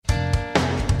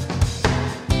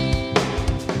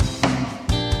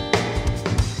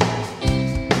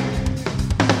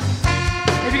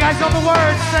couple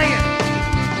words, sing it.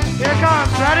 Here it comes,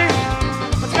 ready?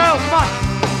 Let's go, come on.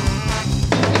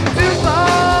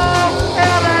 Tupelo,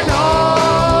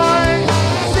 Illinois,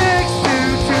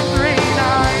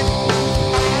 62239.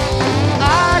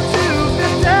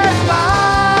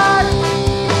 I-255,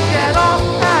 get off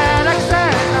at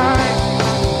exit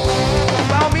 9.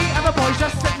 Well, me and the boys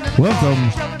just sitting in the Welcome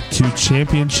to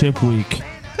Championship Week.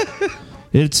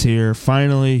 It's here,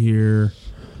 finally here.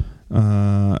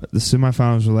 The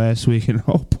semifinals were last week, and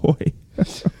oh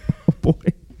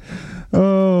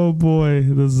boy,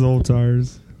 the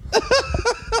Zoltars.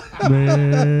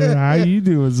 Man, how you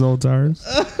doing, Zoltars?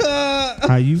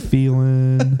 How you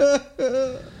feeling?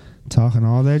 Talking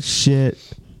all that shit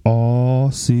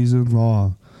all season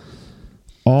long.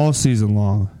 All season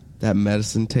long. That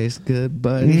medicine tastes good,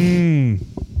 buddy.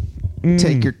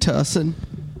 Take your tussin.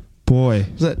 Boy.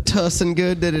 Was that tussin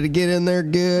good? Did it get in there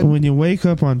good? When you wake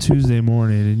up on Tuesday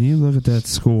morning and you look at that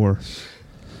score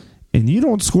and you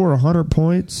don't score 100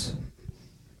 points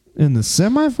in the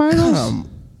semifinals? Come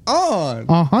on.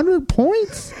 100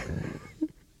 points?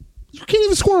 You can't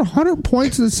even score 100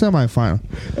 points in the semifinal.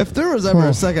 If there was ever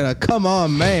a second of come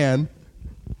on, man.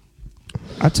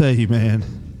 I tell you, man.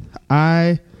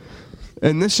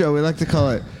 In this show, we like to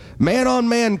call it man on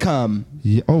man come.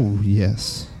 Oh,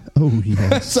 yes. Oh,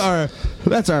 yes.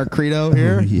 That's our credo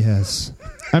here. Oh, yes.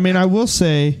 I mean, I will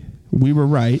say we were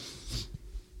right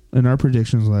in our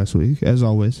predictions last week, as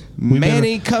always.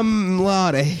 Manny cum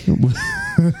laude. All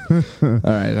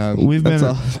right. We've been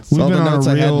on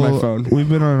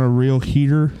a real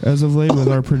heater as of late with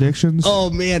our predictions. Oh,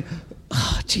 man.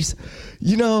 Jeez.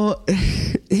 You know,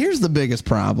 here's the biggest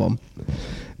problem.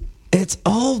 It's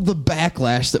all the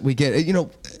backlash that we get. You know,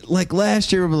 like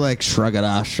last year, we were like, shrug it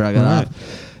off.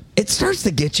 It starts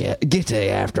to get you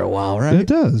after a while, right? It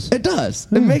does. It does.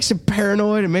 Yeah. It makes you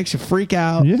paranoid. It makes you freak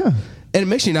out. Yeah. And it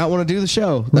makes you not want to do the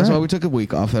show. That's why we took a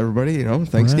week off, everybody. You know,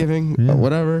 Thanksgiving,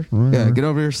 whatever. Yeah, get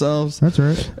over yourselves. That's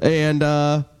right. And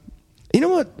you know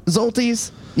what,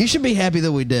 Zolties? You should be happy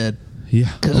that we did.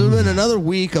 Yeah. Because it would have been another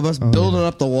week of us building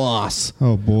up the loss.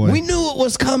 Oh, boy. We knew it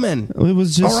was coming. It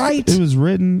was just, all right? It was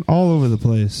written all over the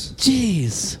place.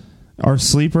 Jeez. Our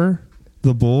sleeper,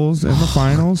 the Bulls in the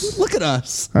finals. Look at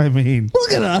us. I mean.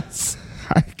 Look at us.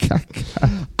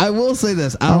 I will say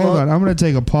this. Hold on. I'm going to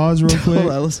take a pause real quick.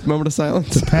 Hold on. Let's moment of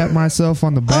silence. To pat myself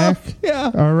on the back.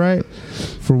 Yeah. All right.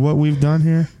 For what we've done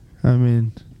here. I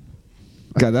mean.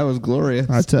 God, that was glorious.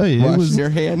 I tell you. Washing it was your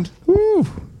hand. Woo.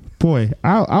 Boy,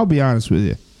 I'll be honest with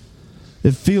you.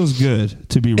 It feels good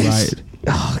to be right.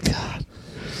 Oh, God.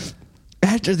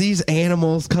 After these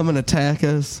animals come and attack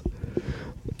us,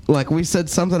 like we said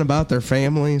something about their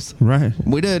families. Right.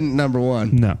 We didn't, number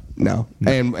one. No.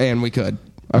 And we could.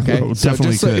 Okay? Oh,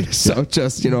 definitely could.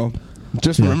 Just,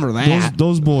 remember that.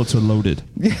 Those bullets are loaded.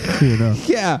 You know.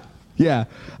 Yeah.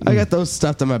 I got those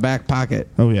stuffed in my back pocket.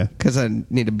 Oh, yeah. Because I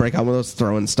need to break out one of those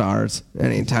throwing stars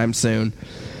anytime soon.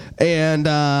 And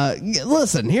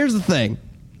listen, here's the thing.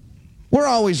 We're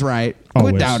always right.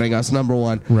 Always. Quit doubting us, number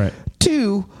one. Right.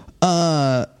 Two,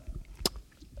 as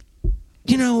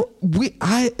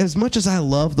much as I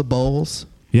love the Bulls.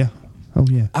 Yeah. Oh,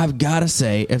 yeah. I've got to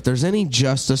say, if there's any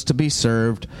justice to be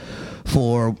served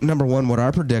for, number one, what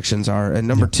our predictions are, and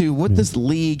number two, what this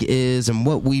league is and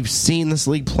what we've seen this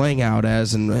league playing out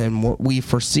as and what we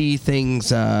foresee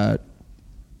things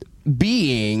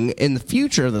being in the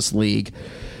future of this league,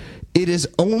 it is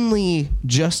only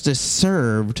justice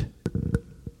served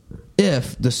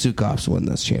if the Sukovs win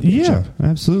this championship. Yeah,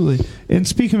 absolutely. And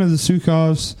speaking of the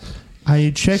Sukovs,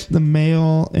 I checked the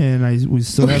mail, and we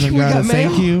still haven't got a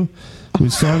thank you. We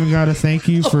still haven't got a thank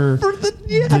you for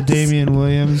the Damian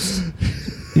Williams.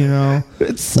 You know,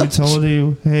 we told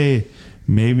you, hey,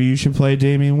 maybe you should play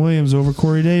Damian Williams over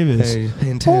Corey Davis. Hey,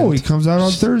 he comes out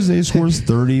on Thursday, scores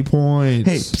 30 points.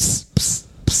 Hey, psst, psst,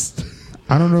 psst.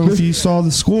 I don't know if you saw the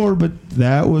score, but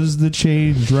that was the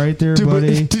change right there,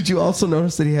 buddy. Did you also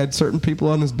notice that he had certain people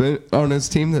on his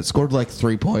team that scored like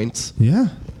 3 points? Yeah.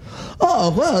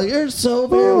 Oh, well, you're so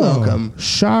very welcome.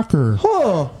 Shocker.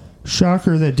 Oh.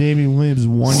 Shocker that Damian Williams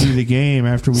won you the game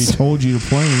after we told you to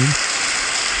play him.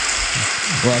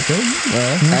 Welcome.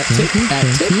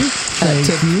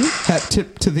 Hat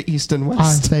tip to the east and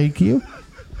west. Thank you.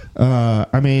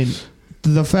 I mean,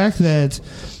 the fact that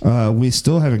we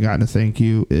still haven't gotten a thank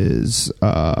you is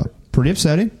pretty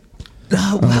upsetting.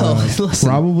 Listen.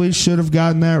 Probably should have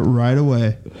gotten that right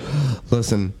away.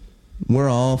 Listen, we're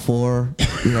all for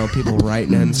people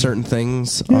writing in certain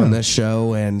things on this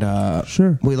show, and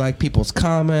sure, we like people's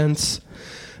comments.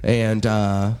 And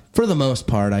for the most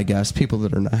part, I guess, people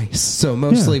that are nice. So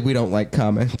mostly we don't like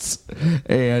comments.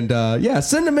 And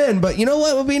send them in. But you know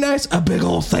what would be nice? A big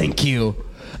old thank you.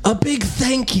 A big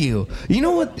thank you. You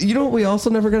know what we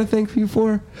also never going to thank you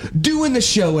for? Doing the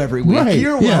show every week. Right.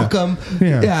 You're welcome.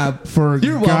 Yeah. For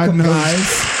you're God welcome, knows.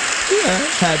 guys. Yeah.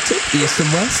 Hat tip, east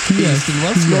and west, east and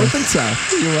west, north and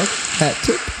south. You're welcome. Hat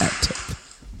tip.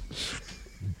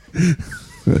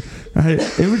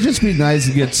 It would just be nice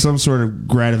to get some sort of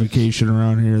gratification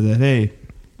around here that, hey,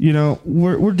 you know,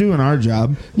 we're doing our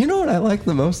job. You know what I like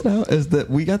the most now is that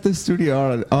we got this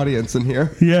studio audience in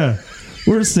here. Yeah.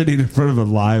 We're sitting in front of a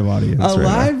live audience.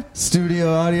 Live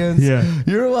studio audience. Yeah.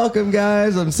 You're welcome,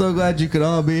 guys. I'm so glad you could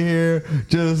all be here.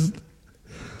 Just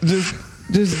give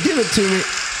it to me.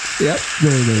 Yep.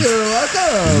 There it is. You're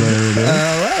welcome. There it is.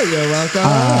 All right, you're welcome.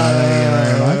 Thank you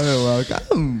very much. You're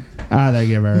welcome. Thank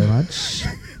you very much.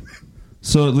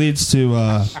 So it leads to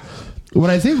what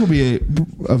I think will be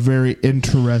a very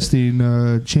interesting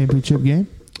championship game.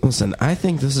 Listen, I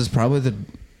think this is probably the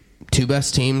two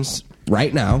best teams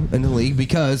right now in the league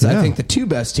because I think the two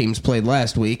best teams played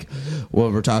last week.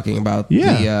 Well, we're talking about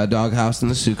the Doghouse and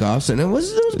the Sukhoffs, and it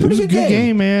was a pretty good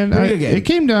game, man. Pretty good game. It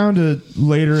came down to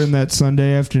later in that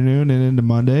Sunday afternoon and into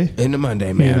Monday. Into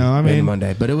Monday, man. You know, I mean, into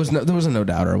Monday, but there was a no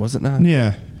doubter, was it not?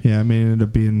 Yeah. I mean, it ended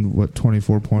up being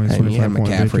 24 points, 25 you had point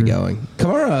McCaffrey victory. going.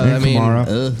 Kamara,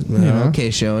 Kamara. okay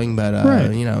showing, but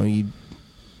right.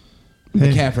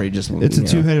 McCaffrey just it's a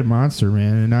two-headed monster,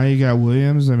 man. And now you got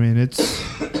Williams. I mean, it's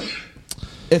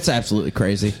absolutely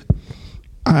crazy.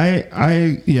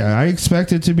 I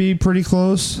expect it to be pretty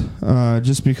close,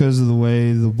 just because of the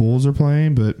way the Bulls are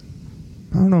playing. But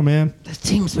I don't know, man. This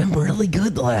team's been really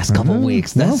good the last couple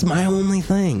weeks. That's my only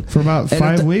thing. For about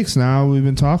 5 weeks now, we've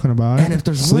been talking about it. And if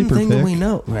there's one thing that we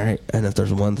know, right? And if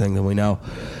there's one thing that we know,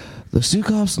 the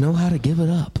Sukhoffs know how to give it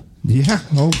up. Yeah.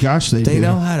 Oh gosh, they do. They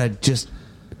know how to just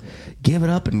give it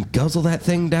up and guzzle that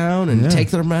thing down and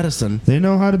take their medicine. They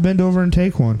know how to bend over and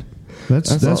take one.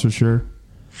 That's for sure.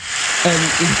 And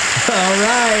all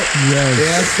right,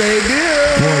 yes, they do.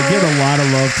 Boy, get a lot of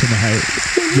love tonight.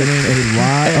 Getting a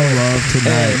lot of love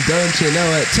tonight. And don't you know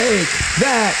it? Take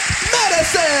that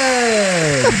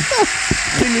medicine.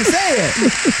 Can you say it?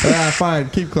 Fine,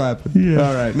 keep clapping. Yeah.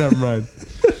 All right, never mind.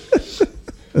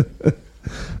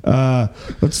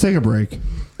 Let's take a break.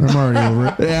 I'm already over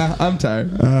it. Yeah, I'm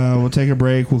tired. We'll take a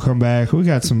break. We'll come back. We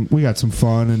got some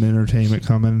fun and entertainment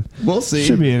coming. We'll see.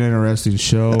 Should be an interesting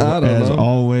show. As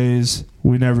always,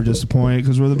 we never disappoint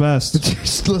because we're the best.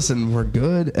 Just listen, we're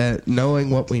good at knowing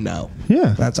what we know.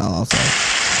 Yeah, that's all I'll say.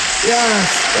 Yes,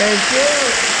 thank you.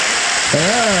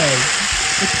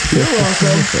 You're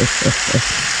welcome.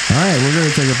 All right, we're going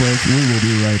to take a break. We will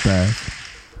be right back.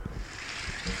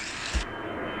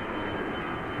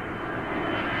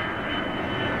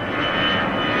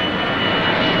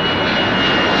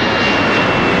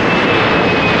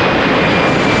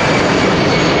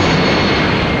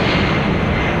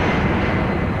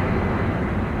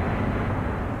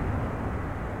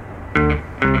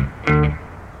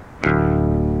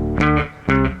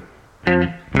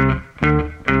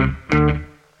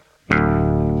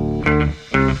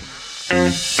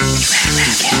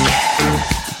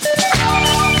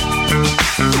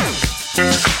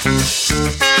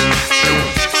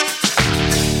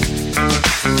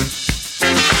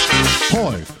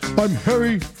 I'm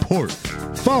Harry Port,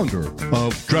 founder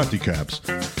of Drafty Cabs.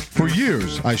 For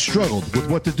years, I struggled with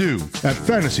what to do at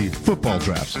fantasy football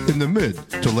drafts in the mid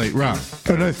to late round.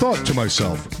 And I thought to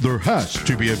myself, there has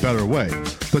to be a better way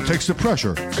that takes the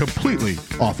pressure completely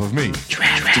off of me.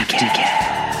 Drafty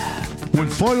Cab. When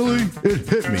finally it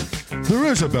hit me, there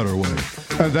is a better way.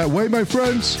 And that way, my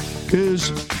friends, is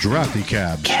Drafty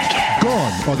Cabs.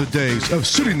 Gone are the days of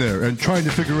sitting there and trying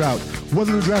to figure out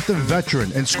whether to draft a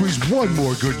veteran and squeeze one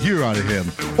more good year out of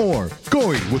him, or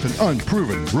going with an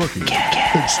unproven rookie.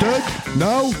 Instead,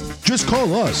 now, just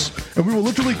call us, and we will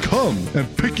literally come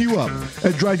and pick you up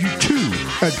and drive you to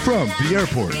and from the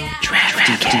airport.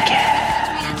 Drafty Cab.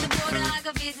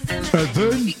 And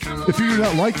then, if you do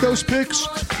not like those picks,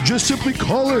 just simply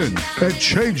call in and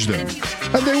change them.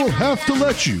 And they will have to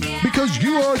let you, because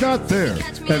you are not there,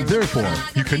 and therefore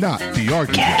you cannot be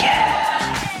argued with.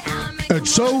 And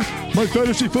so, my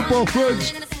fantasy football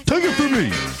friends, take it from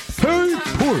me, Harry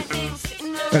Port,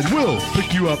 and we'll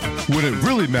pick you up when it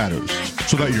really matters,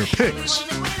 so that your picks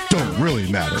don't really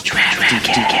matter. Drafty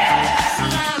Cab.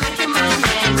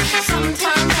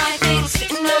 Sometimes I think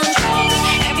sitting on trains.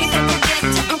 Every single day,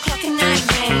 I'm clocking that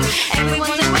game.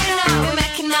 Everyone's a winner, we're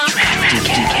making our Drafty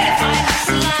Cab. I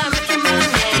hustle, I'm making my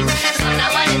name. So now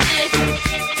what it is,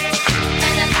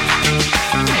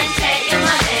 and take your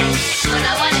money. So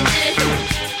now what it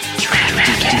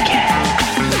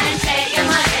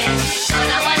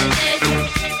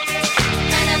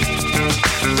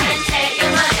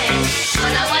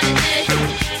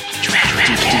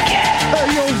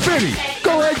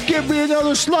Give me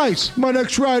another slice. My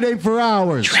next ride ain't for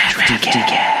hours. Yeah.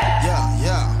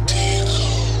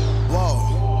 Whoa,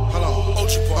 hold on.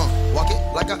 Walk it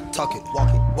like I talk it. Walk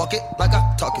it like I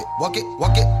talk it. Walk it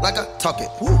like I talk it.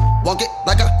 Woo. Walk it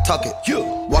like I talk it. You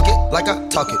walk it like I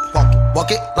talk it.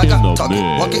 Walk it like I talk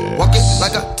it. Walk it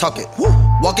like I talk it. Woo.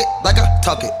 Walk it like I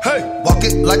talk it. Hey, walk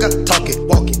it like I talk it.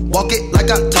 Walk it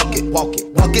like I talk it. Walk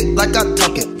it like I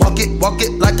talk it. Walk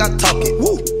it like I talk it.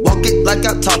 Woo. Walk it like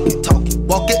I talk it.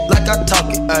 Walk it like I talk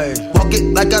it. Hey, walk it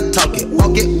like I talk it.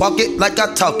 Walk it like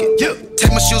I talk it. Yeah.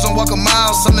 Take my shoes and walk a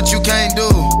mile, something that you can't do.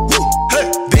 Woo.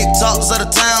 Hey. Big talks of the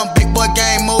town, big boy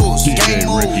game moves. Game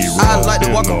moves. I like to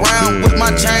walk around with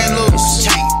my chain loose.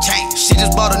 Chain. She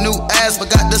just bought a new ass, but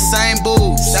got the same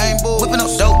boobs. Whipping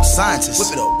up dope scientists.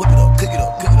 Whip it up, cook it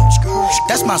up.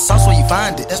 That's my sauce where you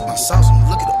find it. That's my sauce when you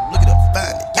look it up,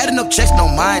 find it. Adding up checks, no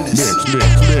minus.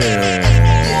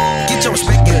 Get your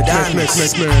respect, get a diamond.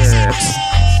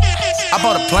 I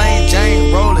bought a plain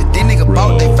Jane, roll it, these niggas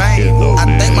bought they fame. I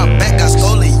think my back got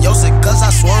scoliosis, cause I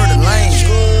swerved the lane.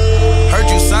 Heard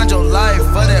you signed your life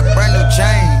for that brand new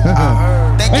chain. I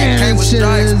heard. Think you came with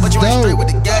stripes, but you ain't straight with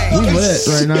the game. We lit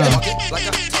right now.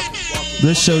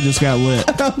 This show just got lit.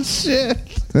 Oh shit!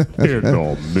 In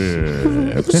the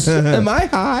mix. Am I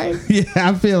high? Yeah,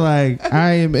 I feel like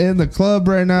I am in the club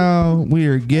right now. We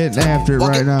are getting after it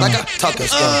right now. Like I talk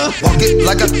it. Walk it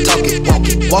like I talk it.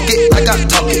 Walk it like I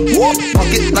talk it. Walk it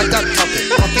like I talk it.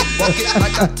 Walk it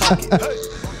like I talk it.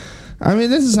 I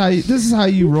mean, this is how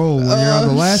you roll when you're on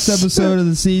the last episode of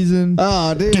the season.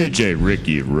 Oh, dude. DJ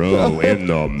Ricky Rowe in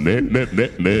the mix.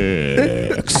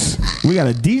 We got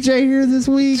a DJ here this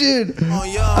week. Dude,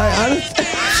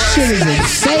 Shit is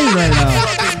insane right now.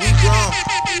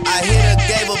 I hit her,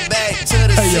 gave her back to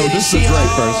the city. yo, this is a great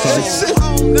first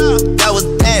song. That was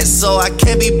bad, so I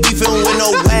can't be beefing with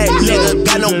no wag. Nigga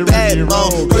got no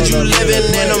backbone. Heard you living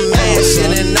in a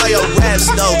mansion and all your raps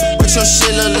though. But your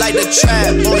shit look like the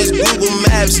trap on his Google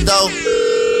Maps though.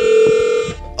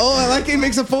 Oh, I like he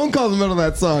makes a phone call in the middle of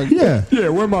that song. Yeah. Yeah,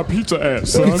 where my pizza at,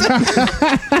 son?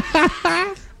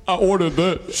 I ordered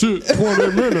that shit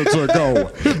 20 minutes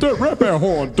ago. Hit that rap air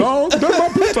horn, dog. That my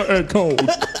pizza ain't cold.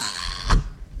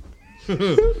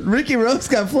 Ricky Rowe's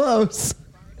got flows.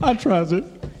 I tries it.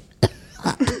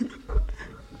 I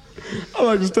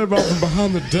like to step out from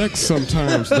behind the deck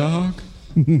sometimes, dog.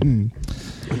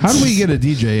 How do we get a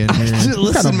DJ in here?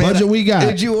 What kind of budget we got?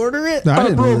 Did you order it? No, I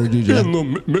didn't order a DJ. In the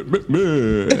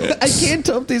mix. I can't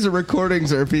tell if these are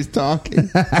recordings or if he's talking.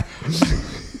 That's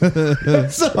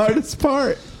the hardest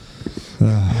part.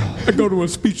 I go to a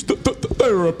speech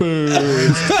therapist. I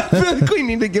feel like we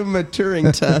need to give him a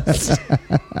Turing test.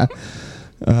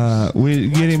 We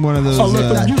get him one of those. I'll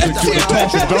let the music do the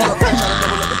talking, dog.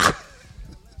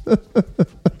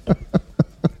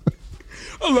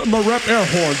 I'll let my rap air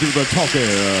horn do the talking.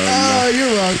 Oh, you're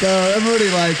welcome.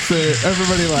 Everybody likes it.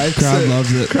 Everybody likes Crowd it.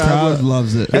 loves it. Crowd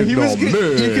loves it. And he was In the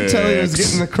getting, you could tell he was mix.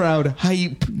 getting the crowd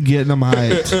hype. Getting them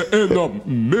hyped. In the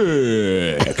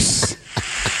mix.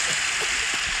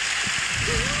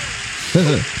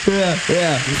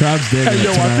 Yeah. Crowd's digging Hey, it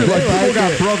yo, I tonight. feel like people like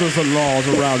got it. brothers-in-laws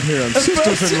around here and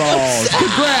sisters-in-laws.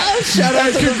 Shout out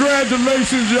Hey, to the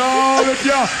congratulations, y'all. If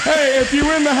you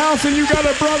in the house and you got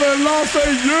a brother-in-law, say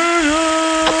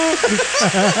yeah.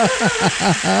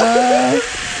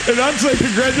 And I'd say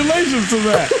congratulations to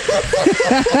that.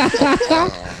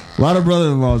 A lot of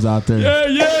brother-in-laws out there.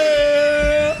 Yeah.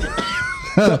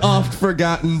 the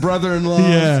oft-forgotten brother-in-law.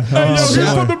 Yeah. Hey, yo, Oh,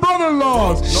 here's boy. for the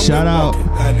brother-in-laws. Shout out.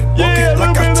 Yeah,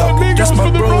 like I talk it. That's my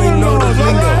bro, he know the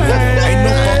lingo. Ain't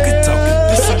no fucking talking.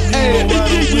 This a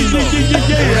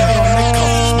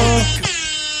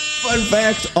Fun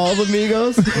fact, all the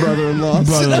Migos, brother-in-laws.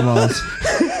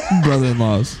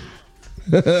 Brother-in-laws.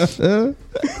 That's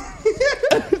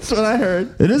what I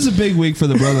heard. It is a big week for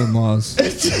the brother-in-laws.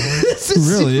 It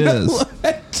really is.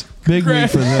 What? Big week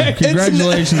for them.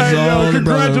 Congratulations Hey, to all yo, the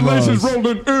congratulations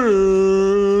brother-in-laws.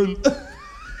 rolling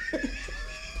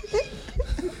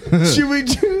in. Should we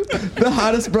do the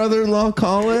hottest brother-in-law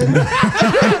call-in? Who got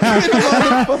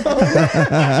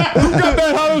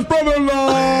that hottest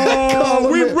brother-in-law?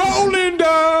 We rolling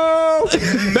down.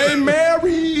 They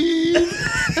married.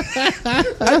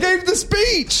 I gave the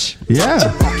speech. Yeah.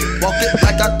 Walk it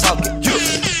like I talk it.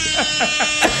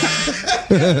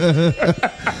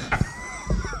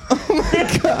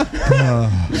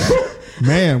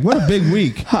 Man, what a big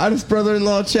week. Hottest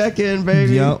brother-in-law check-in,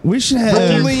 baby. Yeah, we should have.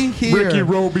 Only here. Ricky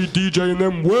Roby DJing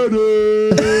them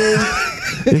weddings.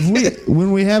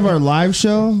 When we have our live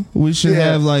show, we should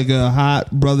Yeah. have like a hot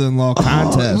brother-in-law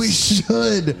contest. We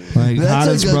should. Like That's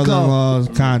hottest a good call. brother-in-law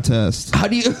contest. How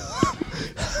do you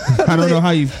I don't know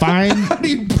how you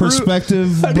find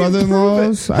prospective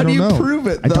brother-in-laws. I don't know. How do you prove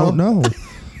it, I though? don't know.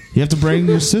 You have to bring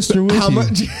your sister with How you.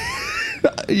 much?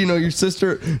 You know, your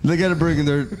sister. They got to bring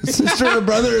their sister and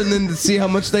brother, and then see how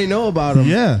much they know about them.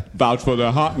 Yeah. Vouch for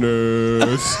their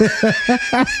hotness.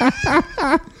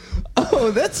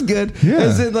 Oh, that's good. Yeah.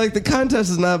 Is it like the contest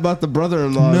is not about the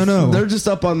brother-in-law? No. They're just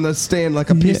up on the stand like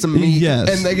a piece of meat, yes.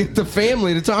 and they get the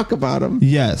family to talk about them.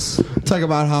 Yes. Talk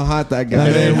about how hot that guy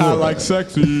And It ain't is. hot like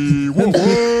sexy. Whoa,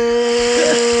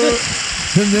 whoa.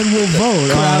 And then we'll vote.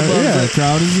 Crowd loves Yeah, it. the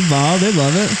crowd is involved. They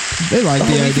love it. They like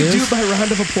the We could do ideas. it by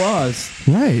round of applause.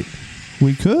 Right.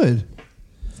 We could.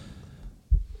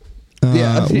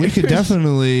 Yeah. We could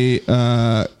definitely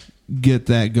get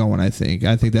that going, I think.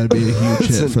 I think that'd be a huge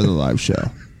Listen. hit for the live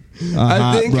show. I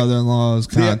Hot think brother-in-law's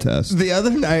contest. The other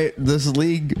night, this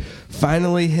league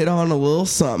finally hit on a little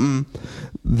something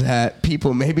that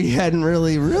people maybe hadn't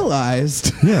really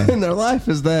realized Yeah. in their life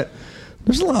is that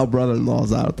there's a lot of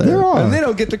brother-in-laws out there. There are. And they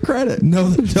don't get the credit. No,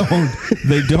 they don't.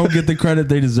 They don't get the credit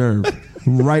they deserve.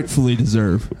 Rightfully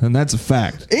deserve. And that's a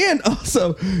fact. And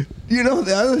also, you know,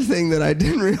 the other thing that I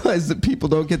didn't realize that people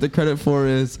don't get the credit for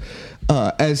is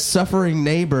as suffering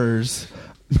neighbors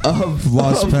of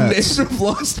Lost pets. of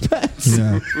lost pets.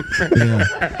 Yeah.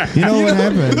 Yeah. You know what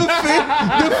happened?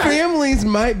 The families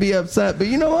might be upset, but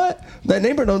you know what? That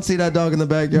neighbor don't see that dog in the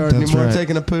backyard That's anymore right.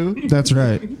 taking a poo. That's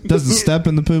right. Doesn't step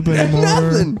in the poop anymore.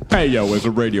 Nothing. Hey, yo, as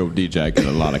a radio DJ, I get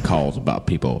a lot of calls about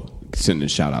people sending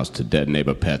shout outs to dead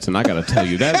neighbor pets. And I got to tell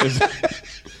you, that is,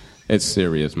 it's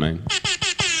serious, man.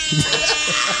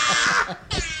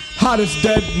 Hottest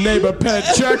dead neighbor pet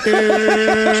check-in.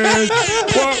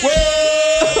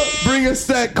 Bring us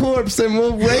that corpse and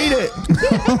we'll rate it.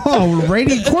 Oh, we're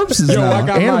rating corpses Yo, now. I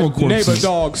got Animal my corpses. neighbor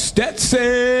dog Stetson.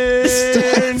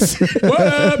 What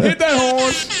up? Hit that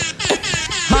horn.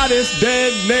 Hottest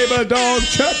dead neighbor dog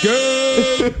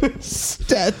check-in.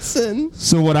 Stetson.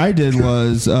 So what I did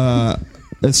was,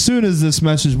 as soon as this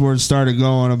message board started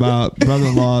going about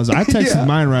brother-in-laws, I texted Yeah.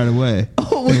 mine right away.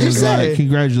 Oh, what'd It you was say? like,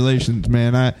 congratulations,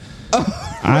 man. I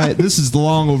this is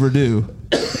long overdue,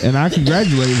 and I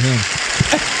congratulated him.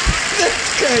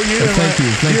 Okay, you're Thank you,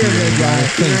 You're a good everybody. guy. You're a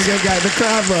Thanks. good guy. The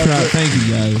crowd loves it. Thank you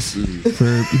guys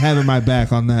for having my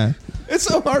back on that. It's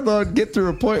so hard to get through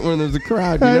a point when there's a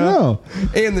crowd, you I know? know.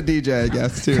 And the DJ, I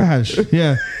guess, too. Gosh,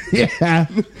 yeah, yeah.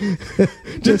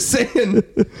 Just saying.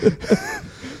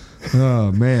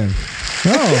 Oh man. Oh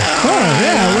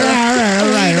yeah.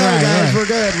 All right. Guys, we're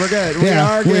good. We're good. We Yeah,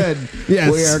 are good.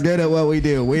 yes. We are good at what we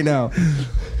do. We know.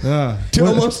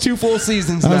 Almost 2 full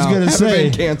seasons I was now. gonna Haven't say.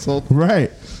 been canceled.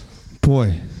 Right.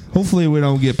 Boy, hopefully we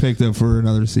don't get picked up for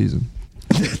another season.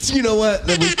 You know what?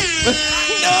 That we-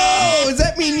 no! Does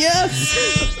that mean yes?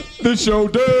 The show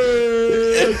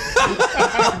dead.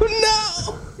 Oh,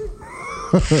 no!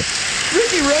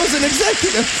 Ricky Rosen,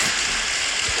 executive.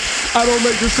 I don't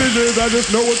make decisions. I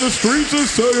just know what the streets are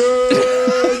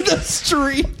saying. The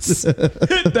streets.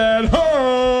 Hit that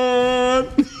horn.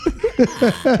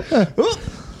 Oh,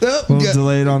 A little gu-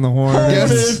 delayed on the horn. Yes.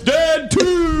 Is dead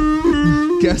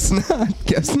too. guess not.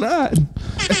 Guess not.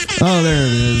 Oh, there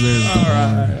it is. There's the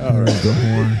horn. There's the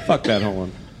horn. Fuck that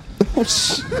horn.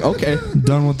 Okay.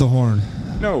 Done with the horn.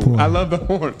 No, Poor. I love the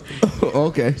horn.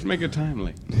 Okay. Let's make it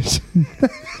timely.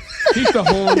 Keep the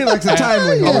horn. He likes a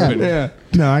timely app horn. open. Yeah.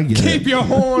 No, I get Keep it. your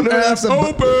horn Nobody app likes a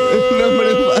open.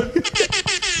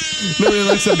 Nobody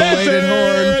likes a That's belated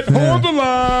horn. it. Horn's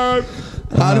alive.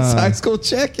 Hottest high school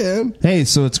check-in. Hey,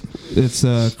 so it's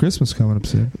Christmas coming up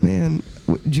soon. Man,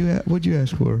 what'd you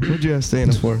ask for? What'd you ask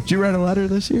Santa for? Did you write a letter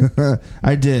this year?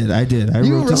 I did. I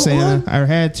You wrote to wrote Santa. one? I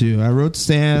had to. I wrote to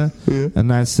Santa, Yeah.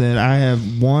 and I said, I have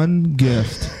one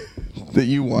gift That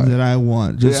you want. that I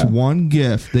want. Just Yeah. one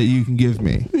gift that you can give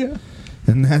me. Yeah.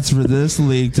 And that's for this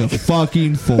league to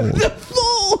fucking fold.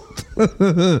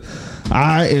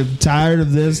 I am tired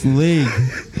of this league.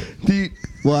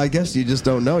 Well, I guess you just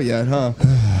don't know yet, huh?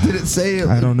 Did it say?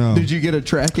 I don't know. Did you get a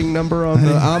tracking number on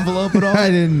the envelope at all?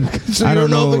 I didn't. So I you don't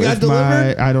know if it got if my.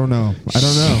 delivered? I don't know. I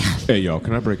don't know. Hey, yo,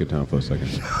 can I break it down for a second?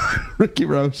 Ricky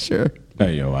Rose, sure.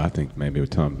 Hey, yo, I think maybe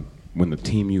it's time when the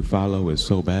team you follow is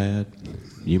so bad,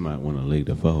 you might want to leave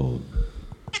the fold.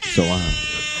 So,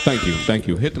 thank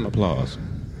you. Hit them applause.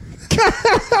 Thank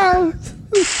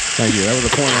you. That was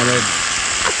the point I made.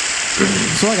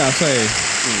 So I gotta say,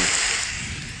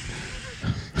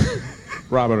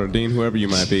 Robert or Dean, whoever you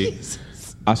might be,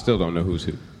 I still don't know who's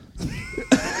who,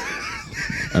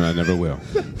 and I never will.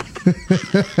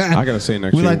 I gotta say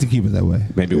next We year, like to keep it that way.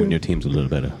 maybe when your team's a little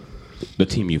better, the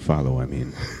team you follow, I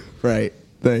mean, Right.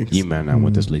 Thanks. you might not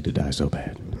want this league to die so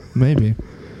bad. Maybe.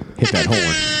 Hit that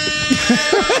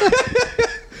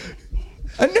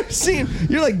horn. I've never seen.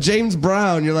 You're like James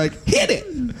Brown. You're like, hit it.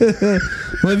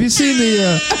 Well, have you seen the?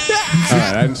 All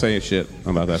right, I didn't say shit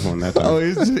about that one that time. Oh,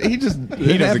 he just it does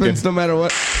a happens good- no matter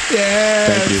what.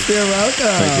 Yes, you. you're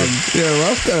welcome. You're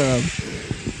welcome.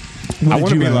 What I did want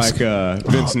to you be ask? like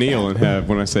Vince Neil and have,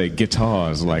 when I say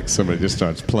guitars, like somebody just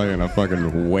starts playing a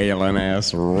fucking wailing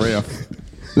ass riff.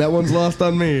 That one's lost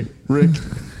on me, Rick.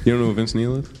 You don't know who Vince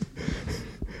Neil is?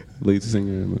 Lead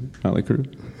singer of Motley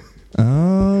Crue.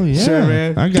 Oh yeah, Sure,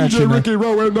 man. I got you. man.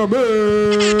 Rowe in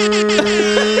the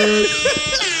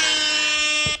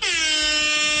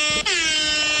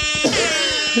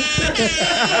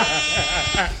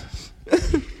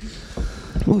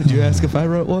What did you ask if I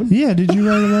wrote one? Yeah, did you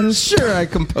write a letter? Sure, I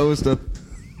composed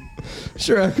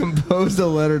a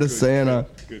letter to Santa.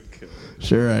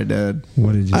 Sure, I did.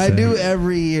 What did you say? I do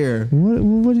every year.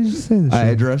 What did you say this I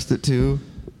year? addressed it to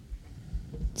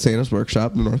Santa's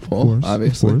Workshop, the North Pole, Of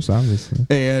obviously. course, obviously.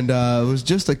 And it was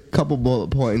just a couple bullet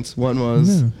points. One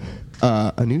was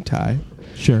a new tie,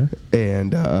 Sure.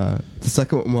 and the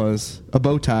second one was a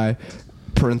bow tie.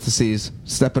 Parentheses,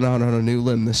 stepping out on a new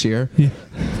limb this year. Yeah,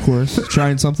 of course.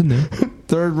 Trying something new.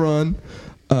 Third one,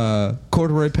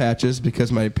 corduroy patches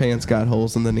because my pants got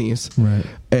holes in the knees. Right.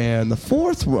 And the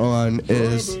fourth one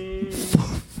is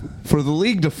for the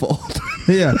league to fold.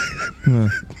 Yeah.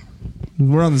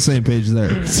 We're on the same page there.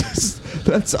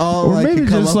 That's all Or I maybe could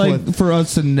come just up like with. for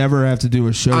us to never have to do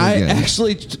a show I again.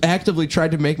 actually actively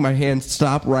tried to make my hand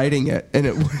stop writing it, and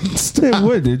it wouldn't stop. It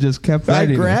would. It just kept I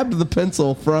writing. grabbed the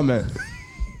pencil from it.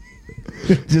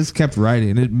 It just kept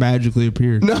writing. It magically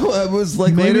appeared. No, it was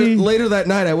like Maybe- later that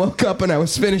night. I woke up and I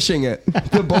was finishing it,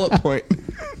 the bullet point.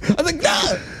 I was like,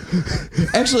 no.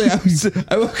 Actually,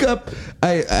 I woke up.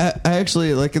 I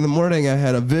actually, like, in the morning, I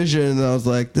had a vision, and I was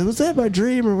like, was that my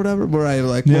dream or whatever? Where I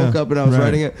like Yeah, woke up and I was right,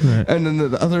 writing it, right. and then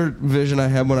the other vision I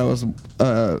had when I was in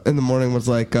the morning was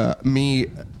like me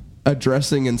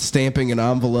addressing and stamping an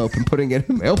envelope and putting it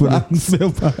in a mailbox.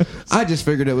 I just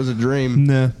figured it was a dream.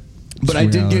 Nah. But It's I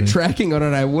did reality. get tracking on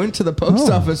it. I went to the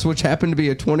post Oh. office, which happened to be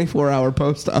a 24-hour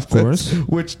post office. course.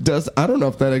 Which I don't know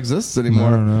if that exists anymore.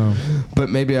 I don't know. But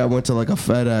maybe I went to like a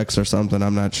FedEx or something.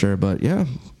 I'm not sure. But yeah,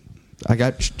 I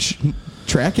got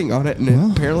tracking on it, and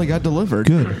Well, it apparently got delivered.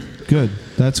 Good.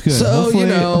 That's good. So,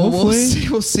 hopefully,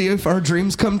 we'll see if our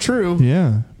dreams come true.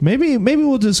 Yeah. Maybe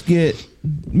we'll just get.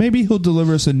 Maybe he'll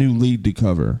deliver us a new lead to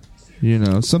cover. You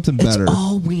know, something better. It's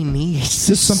all we need.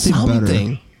 Just something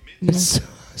better. It's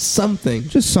something.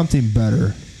 Just something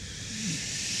better.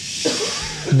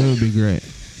 That would be great.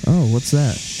 Oh, what's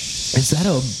that? Is that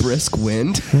a brisk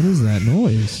wind? What is that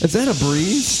noise? Is that a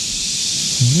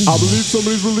breeze? I believe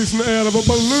somebody's releasing the air of a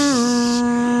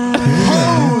balloon.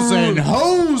 Hose and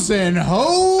hose and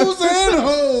hose and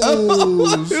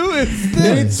hose. Who is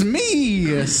that? It's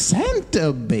me,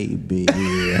 Santa baby. Oh.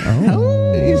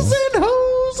 Hose and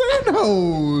hose and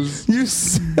hose. You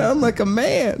sound like a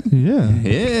man. Yeah.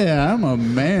 Yeah, I'm a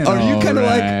man. Are you kind of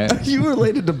alright. like? Are you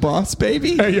related to Boss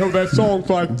Baby? Hey, yo, that song's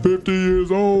like 50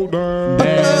 years old now.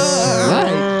 That's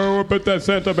right. I bet that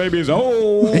Santa baby's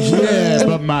old. Yeah,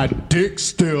 but my dick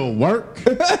still work.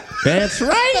 That's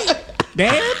right.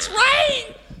 That's right.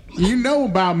 You know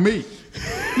about me.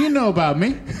 You know about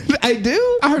me. I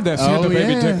do. I heard that Santa Oh,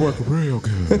 baby yeah. dick work real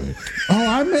good.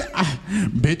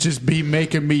 Bitches be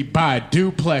making me buy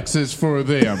duplexes for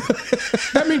them.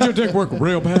 That means your dick work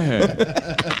real bad.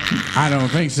 I don't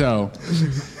think so.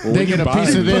 They you get a buy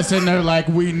piece it. of this and they're like,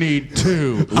 we need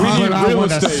two. need I real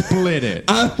want to estate. split it.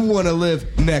 I want to live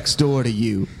next door to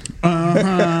you.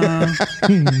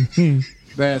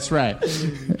 That's right.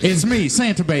 It's me,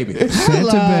 Santa baby.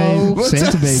 Santa babe. What's Santa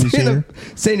up, baby's Santa, here.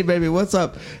 Santa Baby, what's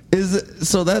up? Is it,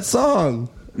 so that song?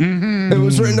 It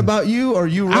was written about you, or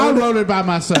you I wrote it? wrote it by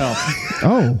myself.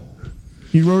 Oh.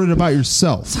 You wrote it about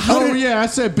yourself. Oh, yeah. I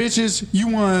said, bitches, you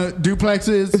want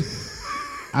duplexes?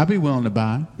 I'll be willing to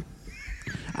buy.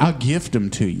 I'll gift them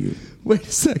to you. Wait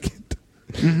a second.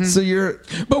 So you're?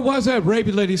 But why's that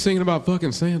rapey lady singing about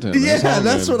fucking Santa? Yeah,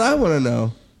 that's what I want to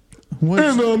know.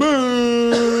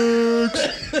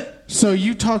 So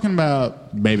you talking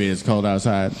about, baby, it's cold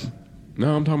outside.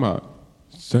 No, I'm talking about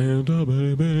Santa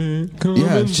baby. Come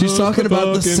Yeah, and she's fuck talking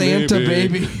about the fucking Santa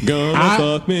baby. Gonna I-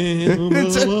 fuck me. I I'm don't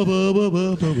remember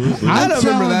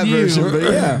that telling you- version, but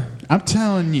yeah. I'm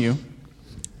telling you,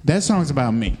 that song's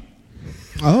about me.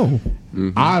 Oh.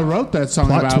 I wrote that song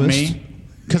Plot about twist. me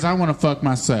because I want to fuck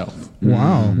myself.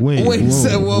 Wow. Wait. Wait,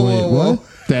 whoa. What?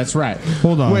 That's right.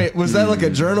 Hold on. Wait, was that like a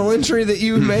journal entry that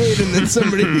you made, and then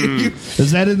somebody?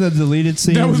 Is that in the deleted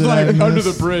scenes? That was I like Under the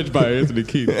missed? Bridge by Anthony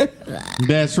Kiedis.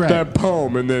 That's right. That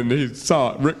poem, and then he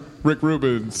saw it. Rick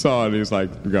Rubin saw it. He's like,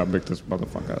 "We gotta make this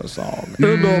motherfucker a song."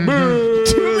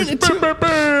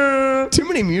 Too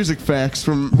many music facts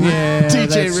from Yeah, DJ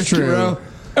that's Ricky true. Rowe.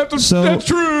 That's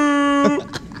true.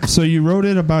 So you wrote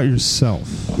it about yourself.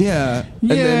 Yeah. And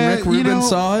Yeah, then Rick you Rubin know-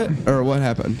 saw it? Or what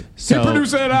happened? He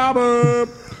produced that album.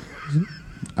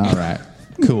 All right,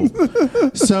 cool.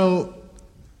 So,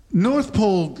 North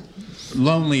Pole,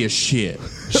 lonely as shit.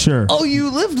 Sure. Oh, you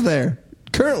lived there.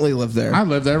 Currently live there. I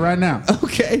live there right now,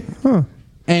 Okay.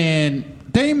 and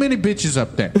there ain't many bitches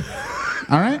up there.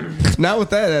 All right, Not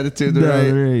with that attitude, No,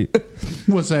 right? right.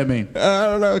 what's that mean? I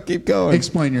don't know. Keep going.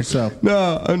 Explain yourself.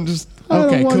 No, I'm just. I don't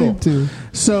Okay, want cool. him to.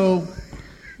 So,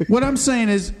 what I'm saying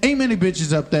is, ain't many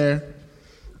bitches up there,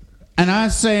 and I'm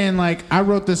saying like, I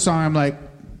wrote this song. I'm like,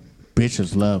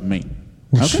 bitches love me.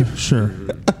 Well, Okay. Sure.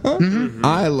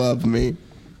 I love me.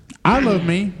 I love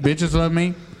me. Bitches love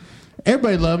me.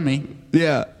 Everybody love me.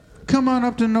 Yeah. Come on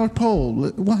up to the North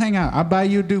Pole. We'll hang out. I'll buy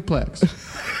you a duplex.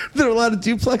 There are a lot of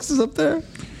duplexes up there.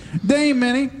 There ain't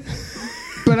many,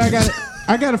 but I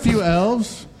got a few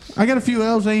elves. I got a few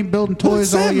elves that ain't building toys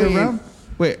What's that all year mean? round.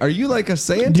 Wait, are you like a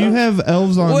Santa? Do you have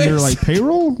elves on Wait. your like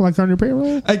payroll? Like on your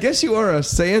payroll? I guess you are a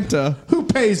Santa. Who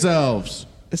pays elves?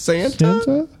 Santa?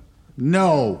 Santa?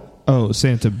 No. Oh,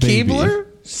 Santa baby. Keebler?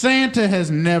 Santa has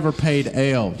never paid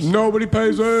elves. Nobody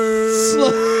pays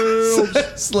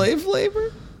it. Slave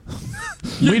labor?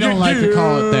 We don't like to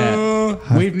call it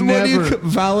that. We've What do you never.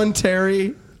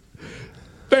 voluntary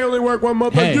They only work 1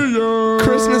 month Hey. a year.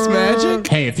 Christmas magic?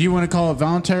 Hey, if you want to call it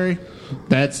voluntary,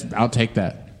 I'll take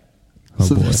that. Oh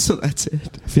so, boy. so that's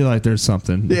it. I feel like there's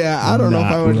something. Yeah, I don't know if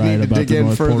not I would right need to about dig the in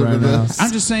North Pole further right to now. this.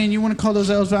 I'm just saying, you want to call those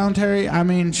elves voluntary? I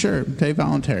mean, sure, they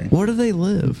voluntary. Where do they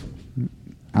live?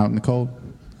 Out in the cold.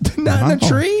 Not in a Wow.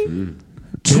 tree?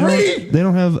 Tree They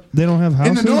don't have houses.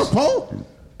 in the North Pole?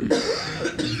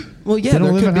 Well, yeah, They don't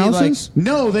there live could in be houses.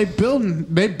 No, they building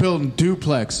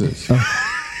duplexes like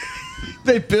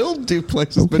they build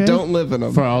duplexes but Okay. don't live in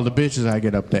them. for all the bitches I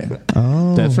get up there.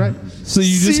 Oh, That's right. So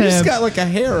you So just you have just got like a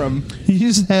harem. you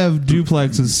just have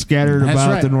duplexes scattered That's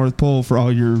about right. the North Pole for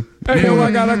all your Hey, yo, I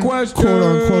got a question. quote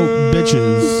unquote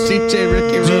bitches. DJ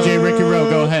Ricky Rowe. DJ Ricky Rowe,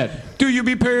 go ahead. Do you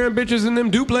be paying bitches in them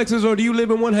duplexes, or do you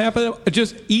live in one half of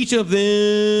just each of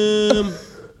them?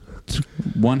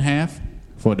 One half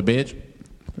for the bitch,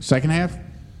 second half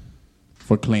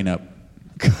for cleanup.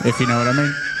 If you know what I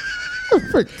mean.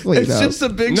 It's just a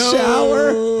big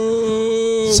shower.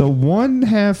 So one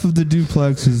half of the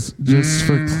duplex is just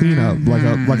for cleanup, like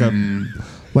a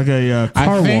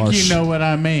car I think wash. you know what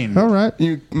I mean. All right.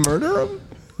 You murder them?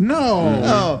 No.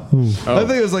 Oh. I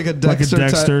think it was like a Dexter, Like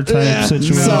a Dexter type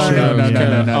situation. Sorry. No, no,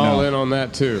 Yeah. no. All in on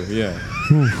that too. Yeah.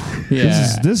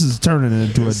 Yeah. This is turning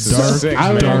into a dark. sick,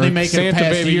 I would man. only make it Santa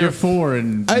past baby, year you're- 4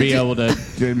 and I be did- able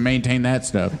to maintain that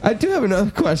stuff. I do have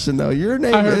another question though. Your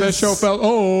name I heard is that show felt.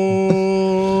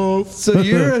 Oh. So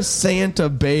you're a Santa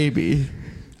baby.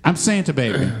 I'm Santa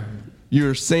baby.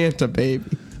 You're Santa baby.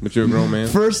 But you're a grown man.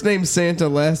 First name Santa,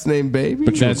 last name baby.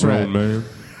 But you're That's a grown right. man.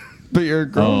 But you're a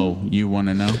grown. Oh, you want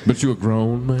to know? But you a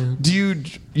grown man. Do you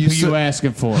Who you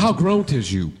asking for? How grown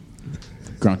is you?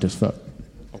 Grunt as fuck.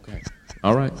 Okay.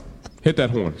 All right. Hit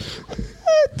that horn.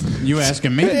 You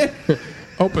asking me?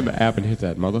 Open the app and hit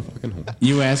that motherfucking horn.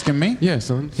 You asking me? Yeah,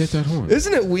 son. Hit that horn.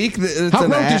 Isn't it weak that it's How an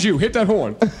grown app? is you? Hit that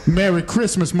horn. Merry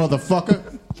Christmas, motherfucker.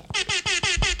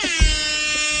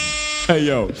 Hey,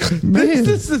 yo.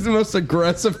 This is the most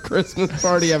aggressive Christmas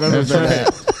party I've ever been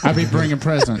at. I be bringing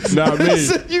presents. Not me.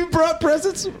 So you brought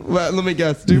presents? Well, let me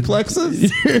guess.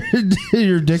 Duplexes?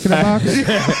 Your dick in a box.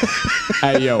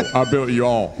 Hey, yo. I built you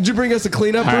all. Did you bring us a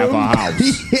cleanup Half room? a house.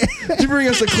 Did you bring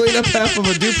us a cleanup half of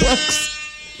a duplex?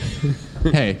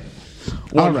 Hey.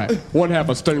 All right. One half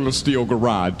a stainless steel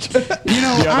garage. You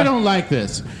know, I don't like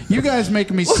this. You guys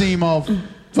making me seem all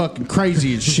fucking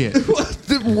crazy and shit.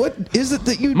 What is it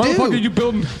that you Motherfucker, do? you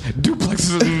building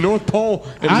duplexes in the North Pole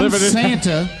and I'm living in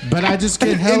Santa, but I just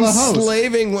get hella hoes.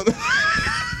 Enslaving women.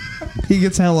 He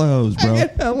gets hella hoes, bro.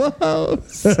 Hella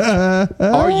hoes.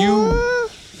 Are you?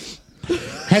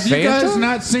 Have you Santa? guys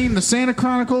not seen the Santa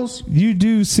Chronicles? You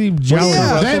do seem jealous.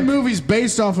 Yeah. That movie's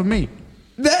based off of me.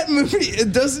 That movie,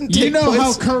 it doesn't take You know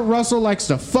how place. Kurt Russell likes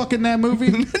to fuck in that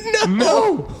movie?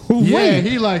 No. Yeah,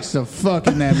 he likes to fuck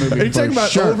in that movie. Are you for talking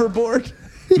about sure. Overboard?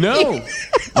 No.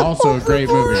 Also a great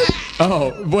movie.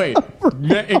 Oh, wait.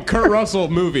 A Kurt Russell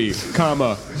movie,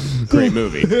 comma, great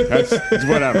movie. That's it's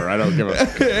whatever. I don't give a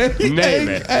name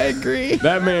it. I agree.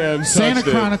 That man Santa touched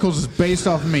it. Chronicles is based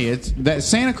off of me. It's that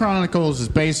Santa Chronicles is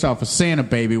based off of Santa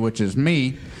Baby, which is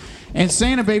me, and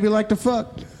Santa Baby like to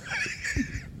fuck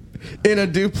In a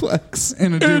duplex.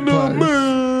 in a duplex.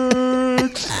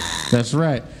 That's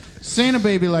right. Santa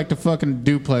Baby like to fucking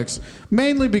duplex,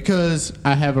 mainly because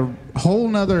I have a whole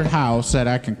nother house that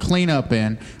I can clean up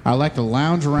in. I like to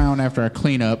lounge around after I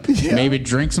clean up, maybe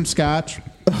drink some scotch,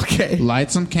 Okay.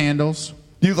 light some candles,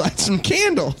 You light some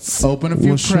candles. open a few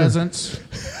Well, sure. presents.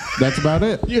 That's about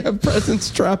it. You have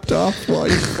presents dropped off while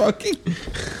you're fucking.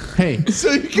 Hey,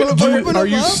 So you can open them Are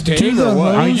you up? staying Do or the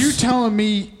what? are you telling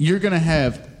me you're going to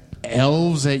have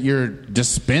elves at your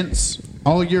dispense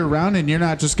all year round and you're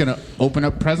not just going to open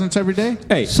up presents every day?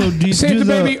 Hey, So do you- Santa do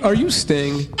the- Baby, are you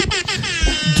Sting?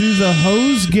 Do the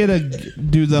hoes get a?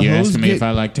 Do the You're hoes asking me get? if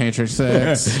I like tantric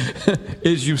sex.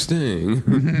 Is you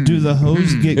Sting? Do the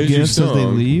hoes get Is your gifts as they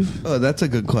song. leave? Oh, that's a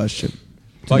good question.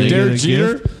 Like They get Derek a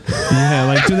Jeter? gift? Yeah,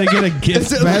 like do they get a gift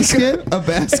Is it like basket? a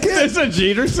basket? It's a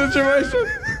Jeter situation?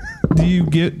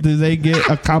 Do they get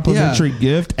a complimentary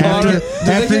gift after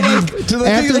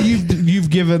you've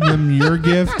given them your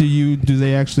gift? Do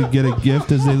they actually get a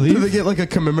gift as they Do they leave? get like a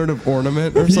commemorative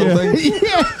ornament or something?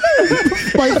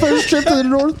 My first trip to the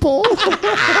North Pole.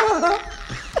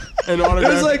 An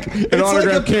autograph, It's like an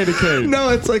autograph candy cane. No,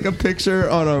 it's like a picture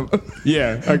on a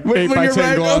Yeah, a 8 when by you're 10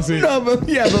 riding. glossy. No, but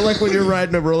like when you're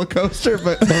riding a roller coaster,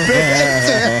 but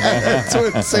it's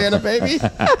with Santa Baby,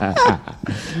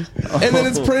 and then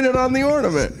it's printed on the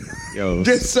ornament, Yo,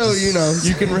 just so you know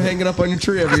you can hang it up on your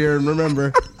tree every year and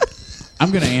remember.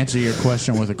 I'm going to answer your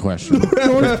question with a question.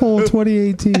 North Pole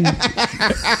 2018.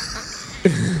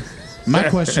 My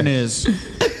question is,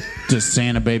 does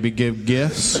Santa Baby give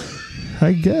gifts?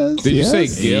 I guess. did you say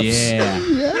gifts? Yeah.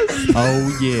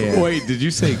 Oh, yeah. Wait, did you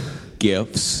say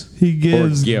gifts? He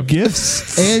gives gift.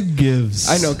 gifts and gives.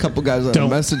 I know a couple guys on the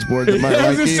message board that might I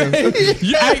was like just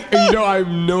you. saying, I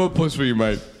know a place where you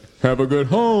might have a good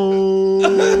home.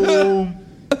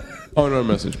 On our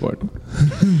message board.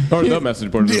 Or the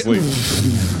message board is asleep.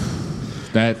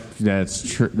 That's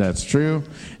true. That's true.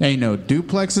 Ain't no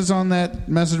duplexes on that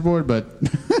message board, but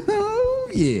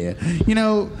yeah, you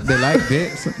know they like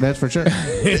dicks. That's for sure.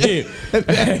 That's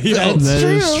That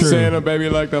is true. Santa Baby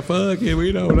like the fuck it,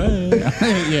 we know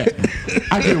that. Yeah,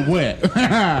 I get wet.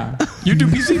 You do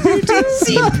PCP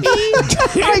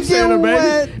too? I Santa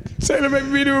Baby. Santa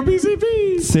Baby be doing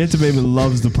PCP. Santa Baby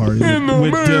loves the party In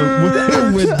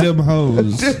the with them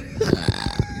hoes.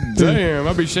 Damn,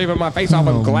 I'll be shaving my face off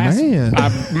Oh, of glass man.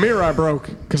 mirror I broke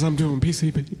because I'm doing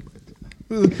PCP.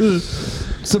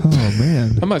 So, Oh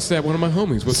man. I might stab one of my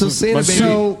homies. With So some- Santa my Baby-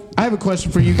 So I have a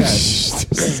question for you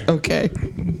guys. okay.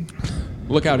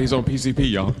 Look out, he's on PCP,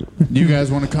 y'all. You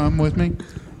guys want to come with me?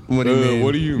 What do you mean?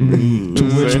 What do you mean? To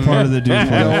which part of the Go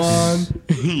duplex? on.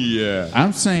 Yeah.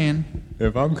 I'm saying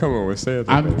If I'm coming with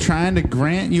Santa, I'm trying to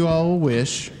grant you all a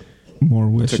wish. More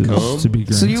wishes come? to be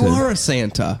granted. So you are a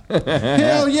Santa.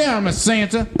 Hell yeah, I'm a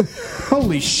Santa.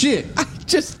 Holy shit.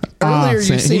 Just earlier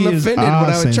you seemed he is offended when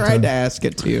I Santa. tried to ask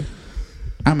it to you.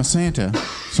 I'm a Santa,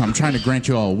 so I'm trying to grant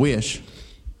you all a wish.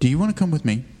 Do you want to come with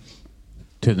me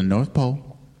to the North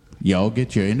Pole? Y'all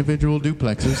get your individual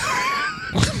duplexes.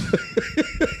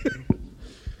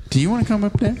 Do you want to come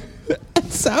up there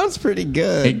Sounds pretty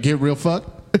good. and get real fucked?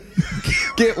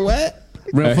 Get wet?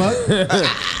 Real fuck?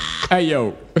 hey,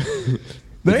 yo.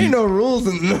 There ain't no rules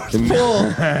in the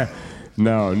North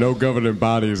Pole. No governing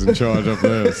body is in charge up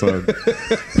there, so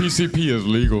PCP is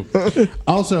legal.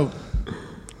 Also,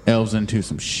 elves into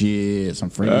some shit, some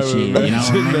free I would shit. You know what I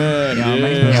imagine mean? that, You know what I mean?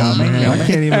 yeah. You know what I mean? You know what I I mean?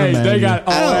 can't even Hey, imagine. they got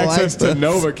all I don't access like to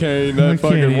this. Novocaine. I That can't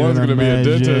fucking one's even gonna be a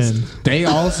imagine. dentist. They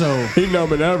also, He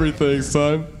numbing everything,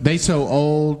 son. they so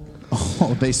old.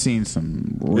 Oh, they seen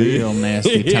some real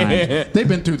nasty times. They've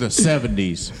been through the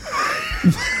 70s.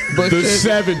 The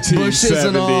 1770s.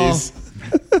 and all.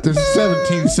 The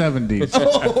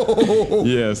 1770s.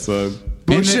 Yeah, son.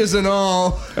 Bushes and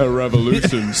all. A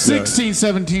revolution. 16,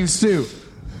 17 too.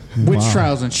 Witch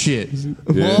trials and shit. Yeah.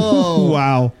 Whoa.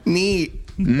 Wow. Neat.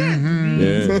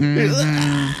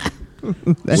 Yeah.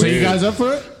 So you guys up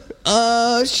for it?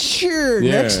 Sure.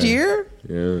 Yeah. Next year?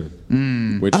 Yeah.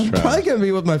 Witch I'm trial. probably going to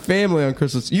be with my family on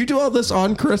Christmas. You do all this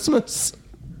on Christmas?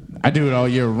 I do it all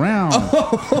year round.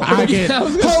 I get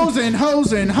hose and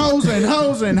hose and hose and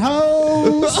hose and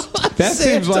hose. That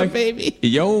seems Santa like baby.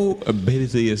 your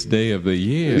busiest day of the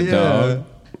year, Yeah. dog.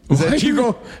 Is that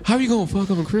true? How you gonna fuck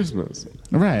on Christmas?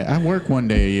 Right. I work one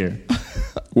day a year.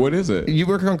 What is it? You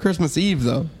work on Christmas Eve,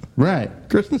 though. Right.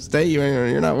 Christmas Day,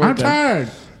 you're not I'm working. tired.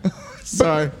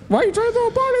 Sorry. Why you trying to throw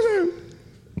a party then?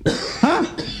 Huh?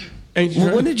 Ain't you Well,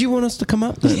 trying- when did you want us to come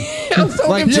up then?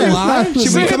 Like confused. July? Should we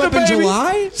Santa come up in baby.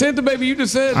 July? Santa baby, you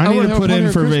just said I need wanna to have put a party in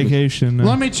on for Christmas. vacation.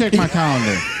 Let me check my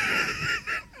calendar.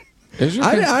 Is your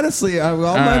I honestly, all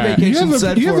my right. vacation You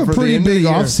set have for a the pretty end of the big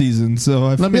year. off season, so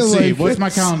I Let me feel see. like What's my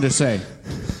calendar say?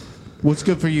 What's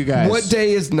good for you guys? What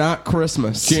day is not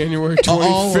Christmas? January All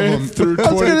of them. 25th through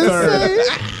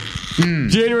 23rd.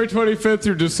 January 25th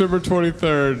through December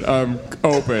 23rd, I'm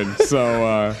open.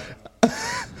 So,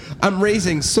 I'm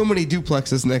raising so many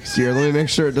duplexes next year. Let me make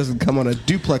sure it doesn't come on a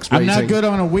duplex I'm raising. not good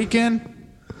on a weekend.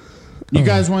 You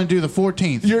guys want to do the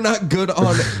 14th? You're not good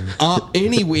on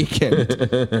any weekend.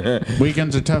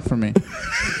 Weekends are tough for me.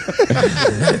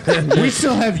 We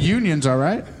still have unions, all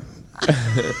right?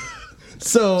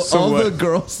 So all what? the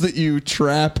girls that you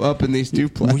trap up in these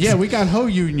duplexes. Well, yeah, we got hoe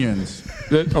unions.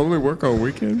 that only work on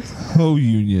weekends? Ho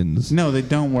unions. No, they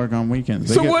don't work on weekends.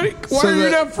 They So get- why So are you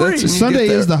that- not free? that's when you Sunday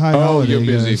get is the there. high holiday. you're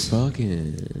busy guys.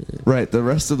 fucking. Right, the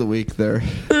rest of the week they're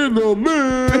In the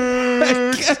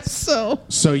mix. guess so.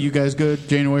 So you guys good?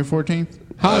 January 14th?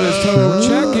 Hottest toe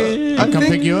check-in. I'll come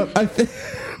pick you up. I think.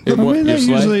 In I what, mean, your that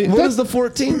sleigh? usually What is the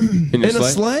 14th? In your a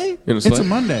sleigh? In a It's sleigh? a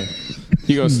Monday.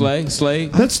 You go sleigh? Sleigh?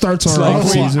 that starts our Slay off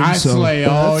queen. season. I so slay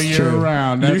all That's year true.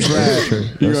 round. That's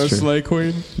right. You go sleigh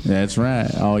queen? That's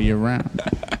right. All year round.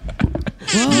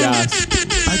 Yes.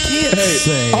 I can't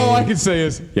say. All I can say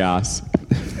is yes.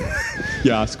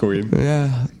 Yes, queen.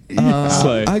 Yeah.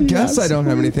 Slay. I guess I don't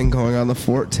have anything going on the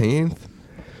 14th.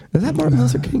 Is that Martin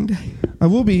Luther King Day? I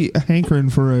will be hankering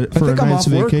for a I think I'm night's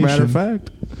off work, vacation. matter of fact.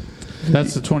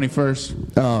 That's the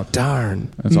 21st. Oh, darn.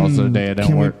 That's also the day I don't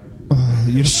Can we- work.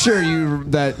 You Sure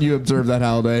you observe that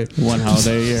holiday. One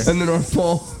holiday a year. In the North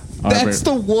Pole. All right, That's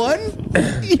the one?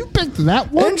 you picked that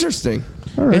one. Interesting.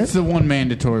 All right. It's the one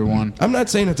mandatory one. I'm not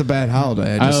saying it's a bad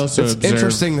holiday. I also it's observe-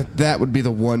 interesting that would be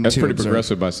the one That's to pretty observe.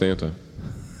 progressive by Santa.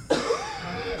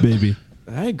 Baby.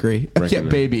 I agree. Reckon Yeah,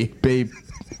 that. babe.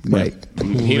 Right.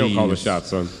 He don't call the Please. shots,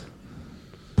 son.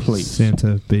 Please.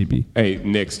 Santa baby. Hey,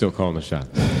 Nick still calling the shots.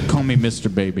 Call me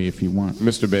Mr. Baby if you want.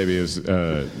 Mr. Baby is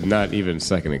not even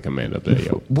second in command up there,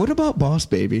 yo. What about Boss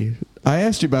Baby? I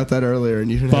asked you about that earlier,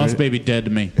 and you didn't. Boss have Baby dead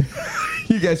to me.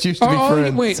 You guys used to be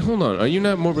friends. wait, hold on. Are you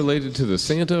not more related to the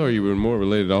Santa, or you were more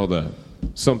related to all the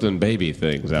something baby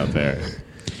things out there?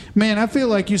 Man, I feel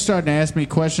like you're starting to ask me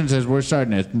questions as we're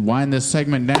starting to wind this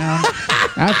segment down.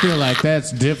 I feel like that's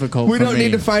difficult We for don't me.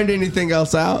 need to find anything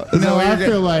else out. Is that No, what I you're feel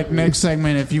getting- like next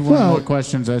segment, if you want Well- more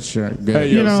questions, that's sure. Good. Hey,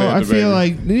 You Yo, know, Santa I feel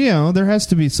baby. like there has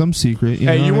to be some secret. You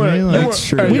Hey, know you what I want? mean? Like,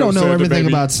 true. we don't know Santa everything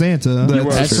baby. about Santa.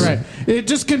 That's true. right.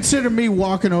 Just consider me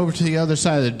walking over to the other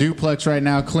side of the duplex right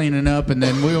now, cleaning up, and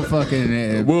then we'll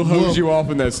fucking We'll hose you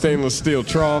off in that stainless steel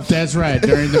trough That's right.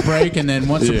 During the break, and then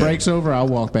once the Yeah. break's over, I'll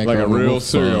walk back like a over. real We'll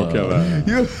serial fuck. killer.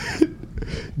 You,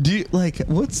 do you like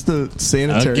what's the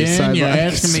sanitary Again, side you're like?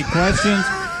 asking me questions.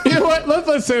 You know what? Let's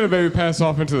let Santa baby pass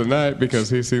off into the night because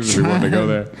he seems to be wanting to go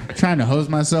there. Trying to hose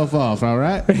myself off. All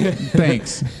right.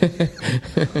 Thanks.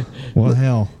 Well,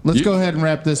 hell. Let's go ahead and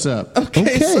wrap this up.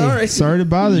 Okay, sorry. Sorry to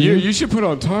bother you. You should put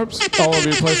on tarps all over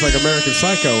your place like American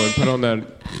Psycho and put on that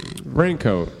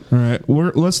raincoat. All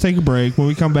right, let's take a break. When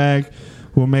we come back,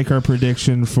 we'll make our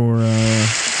prediction for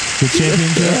the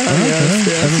championship.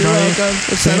 Yes, Everybody, you're welcome.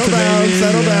 Settle Santa down, baby,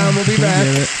 settle down. We'll be we back.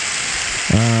 get it.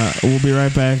 We'll be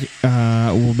right back.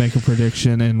 We'll make a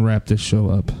prediction and wrap this show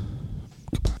up.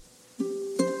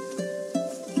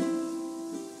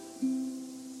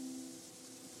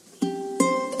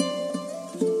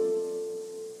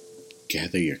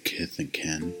 Gather your kith and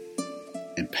kin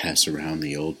and pass around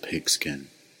the old pigskin.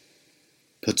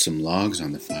 Put some logs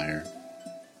on the fire.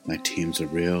 My team's a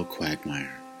real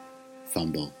quagmire.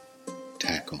 Fumble,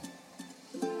 tackle,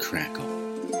 crackle.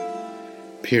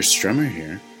 Pierce Strummer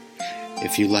here.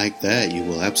 If you like that, you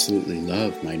will absolutely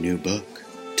love my new book,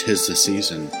 'Tis the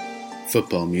Season,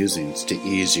 Football Musings to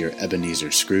Ease Your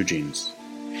Ebenezer Scroogings.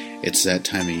 It's that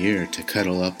time of year to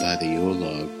cuddle up by the Yule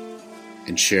log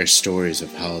and share stories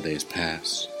of holidays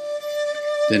past.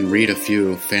 Then read a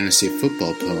few fantasy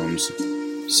football poems,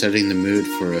 setting the mood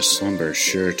for a slumber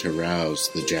sure to rouse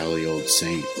the jolly old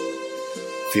saint.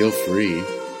 Feel free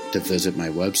to visit my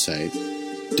website,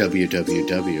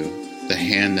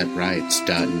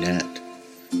 www.thehandthatwrites.net,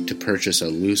 to purchase a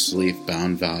loose-leaf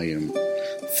bound volume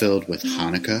filled with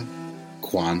Hanukkah,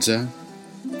 Kwanzaa,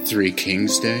 Three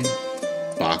Kings Day,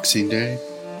 Boxing Day,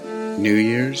 New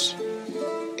Year's,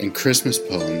 and Christmas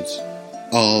poems,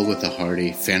 all with a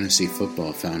hearty fantasy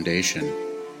football foundation.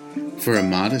 For a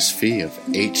modest fee of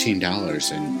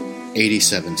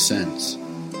 $18.87,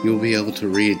 you'll be able to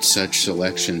read such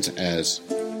selections as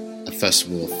A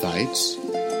Festival of Fights,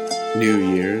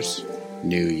 New Year's,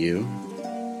 New You,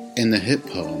 and the hit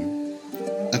poem,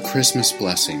 A Christmas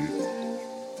Blessing.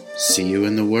 See you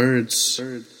in the words.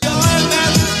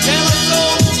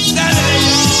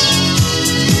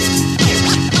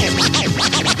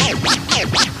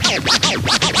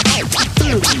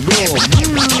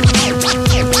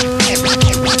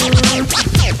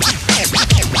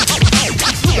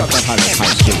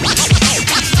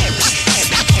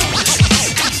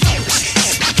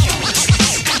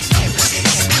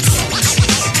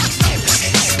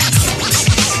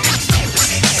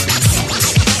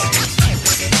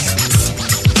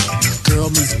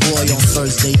 on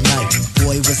Thursday night.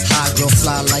 Boy was high, girl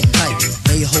fly like kite.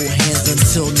 They hold hands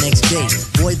until next day.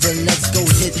 Boy, then let's go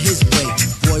hit his way.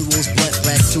 Boy rolls blunt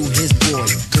back to his boy.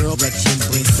 Girl erection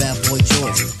brings bad boy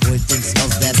joy. Boy thinks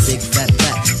of that big fat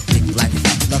fat. Big black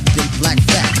fat, love big black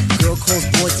fat. Girl calls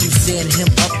boy to stand him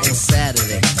up on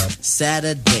Saturday.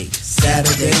 Saturday, it's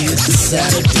a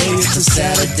Saturday, it's a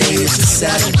Saturday, it's a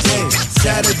Saturday.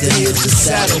 Saturday, it's a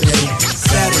Saturday.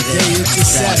 Saturday, it's a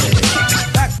Saturday.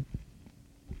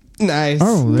 Nice.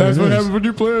 Oh, That's what happens when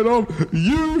you play it on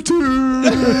YouTube.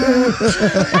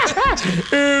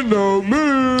 In the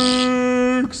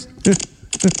mix.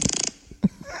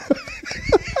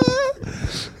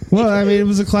 Well, I mean, it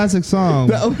was a classic song.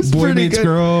 That was Boy pretty meets good.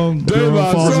 girl,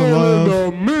 girl falls in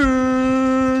love.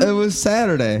 It was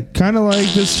Saturday. Kind of like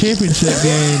this championship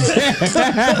game.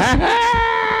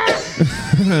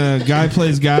 Guy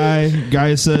plays guy.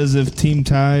 Guy says if team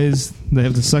ties, they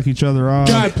have to suck each other off.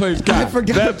 Guy plays guy. I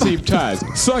forgot That about team ties.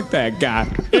 Suck that guy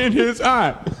in his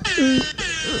eye.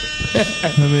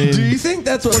 I mean, Do you think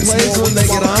that's what plays when they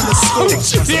get on?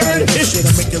 There it is.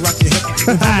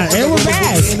 and we're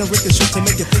back.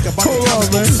 Hold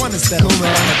on, man.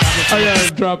 I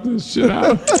gotta drop this shit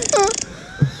out.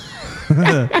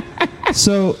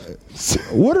 So,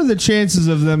 what are the chances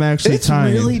of them actually It's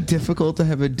tying? really difficult to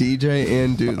have a DJ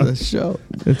and do this show.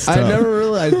 It's I tough. never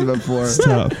realized it before. It's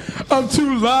tough. I'm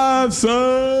too live,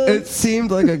 son. It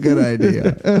seemed like a good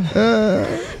idea.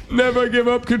 Never give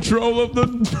up control of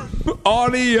the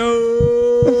audio.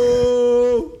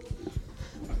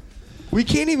 We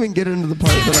can't even get into the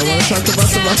part that I want to talk about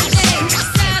the most.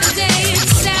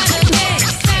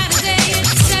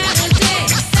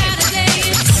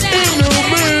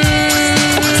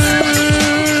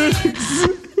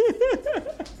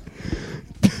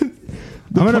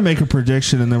 I'm gonna make a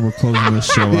prediction and then we're closing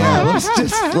this show Yeah,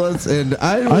 out. let's end.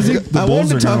 I think the I Bulls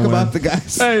wanted are to talk gonna about win. the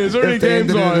guys. Hey, is there any if they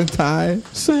games ended in on? a tie?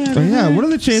 Oh, yeah, what are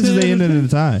the chances they ended in a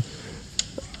tie?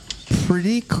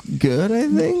 Pretty good, I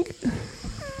think.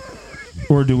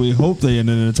 Or do we hope they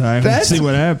ended in a tie and see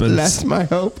what happens? That's my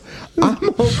hope. I'm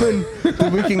hoping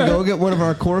that we can go get one of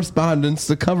our correspondents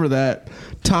to cover that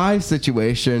tie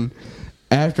situation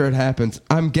after it happens.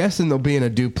 I'm guessing they'll be in a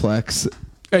duplex.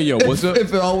 Hey, yo, what's up?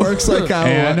 If it all works like how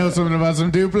Hey, I know something about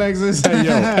some duplexes. Hey,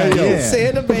 yo. Yeah.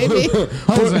 Santa baby.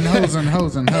 Hoes and hoes and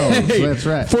hoes and hoes. Hey, That's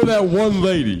right. For that one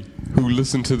lady who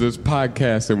listened to this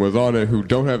podcast and was on it, who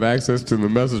don't have access to the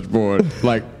message board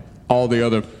like all the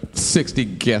other 60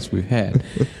 guests we had,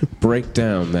 break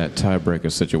down that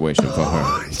tiebreaker situation for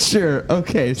her. Sure.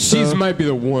 Okay. So, She might be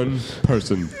the one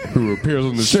person who appears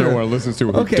on the Sure. show or listens to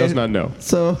it who Okay. does not know.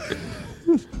 So.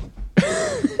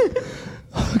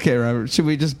 Okay, Robert. Should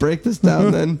we just break this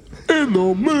down then? In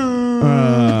the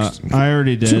mix. I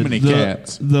already did. Too many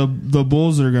cats. The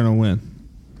Bulls are gonna win.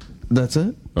 That's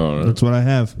it. All right. That's what I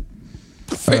have.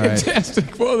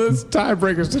 Fantastic. Well, this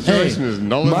tiebreaker situation is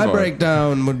null and My void.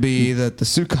 breakdown would be that the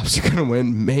Sukups are going to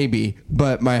win, maybe.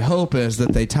 But my hope is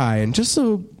that they tie. And just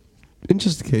in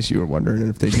case you were wondering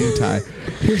if they do tie,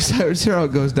 here's how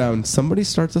it goes down. Somebody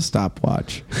starts a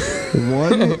stopwatch.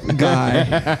 One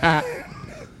guy.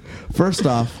 First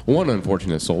off, One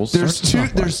unfortunate soul. there's starts two. off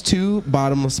like- There's two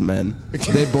bottomless men.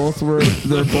 They're both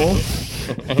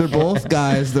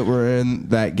guys that were in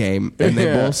that game, and they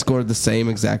Yeah. both scored the same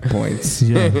exact points.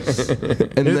 Yeah. And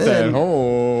Hit that then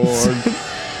horn.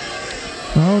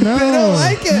 Oh no! they don't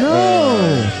like it.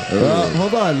 No.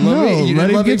 Hold on. No, you let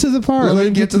didn't him get to the part. Let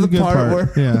me get to the good part part.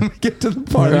 where. Yeah. Let me get to the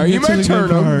part. Now, Get you to might the turn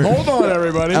good them. part. Hold on,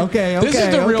 everybody. Okay, This is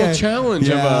the real okay. challenge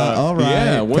Yeah, all right,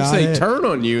 Yeah, once got they it. turn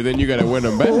on you, then you got to win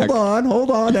them back.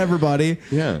 Hold on, everybody.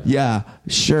 Yeah.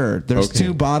 Sure. There's Okay.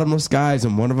 two bottomless guys,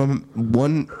 and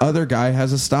one other guy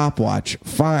has a stopwatch.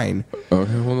 Fine.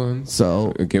 Okay, hold on.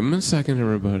 So Give them a second,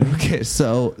 everybody. okay,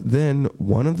 so then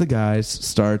one of the guys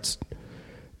starts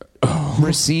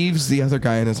receives the other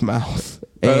guy in his mouth,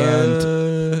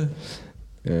 and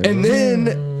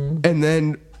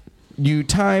then you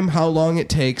time how long it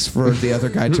takes for the other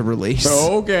guy to release.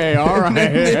 Okay, all right.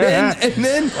 and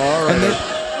then all right.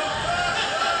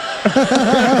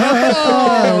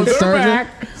 Oh, they're starting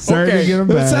back. to get them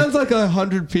It back. sounds like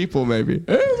 100 people, maybe. It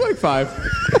was like 5.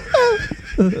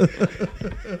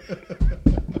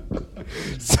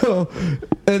 So,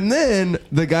 and then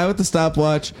the guy with the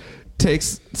stopwatch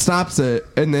stops it,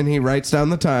 and then he writes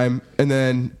down the time, and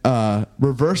then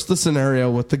reverse the scenario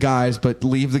with the guys, but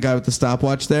leave the guy with the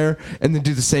stopwatch there, and then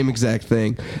do the same exact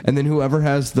thing. And then whoever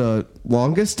has the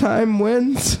longest time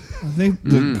wins. I think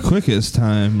the quickest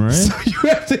time, right? So you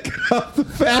have to get off the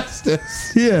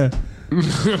fastest. Yeah.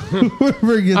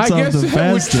 Whoever I gets off guess the that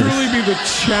fastest. would truly be the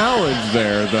challenge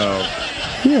there, though.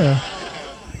 Yeah.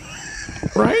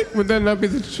 Right? Would that not be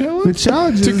the challenge? The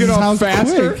challenge to is get how off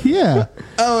faster. quick. Yeah.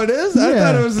 Oh, it is? I Yeah.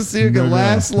 thought it was to see who could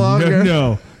last longer.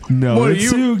 No. What, It's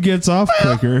who gets off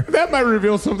quicker. That might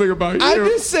reveal something about you. I'm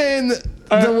just saying that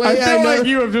I the way feel I know. like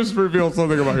you have just revealed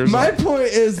something about yourself. My point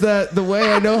is that the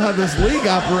way I know how this league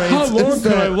operates How long is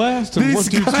can that I last? And these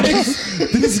what do you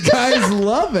these guys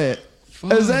love it.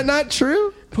 Is that not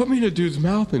true? Put me in a dude's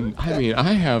mouth, and I mean,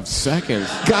 I have seconds.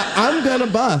 God, I'm gonna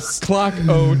bust. Clock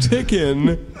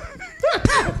ticking.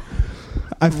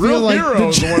 I feel Real like hero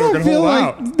is the one who can feel hold like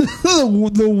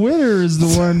out. the winner is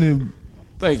the one who.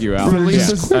 Thank you, Al.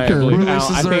 Releases quicker.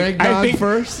 Releases their eggnog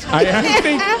first. I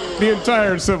think the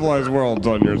entire civilized world's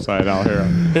on your side out here.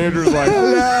 Andrew's like,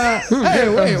 Hey,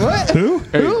 wait, what? Who?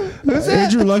 Who's that?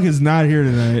 Andrew Luck is not here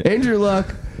tonight. Andrew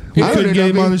Luck. We I don't couldn't even get know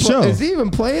him if on the he's show. Is he even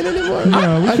playing anymore?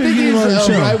 No, we I couldn't think get him he's on the a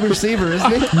show. wide receiver,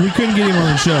 isn't he? We couldn't get him on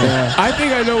the show. I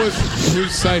think I know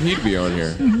whose side he'd be on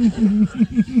here.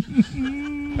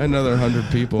 Another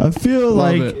 100 people. I feel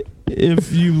Love like it.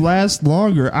 if you last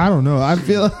longer, I don't know. I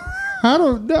feel I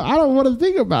don't know. I don't want to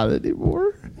think about it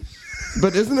anymore.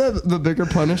 But isn't that the bigger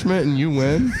punishment and you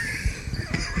win?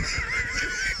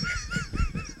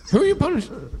 Who are you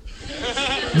punishing?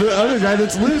 The other guy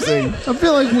that's losing. I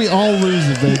feel like we all lose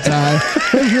if they tie.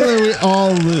 I feel like we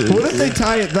all lose. What if they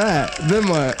tie at that? Then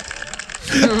what?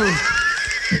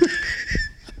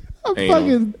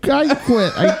 I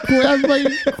quit. I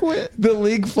fucking quit. The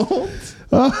league folds?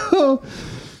 Oh.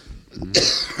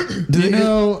 You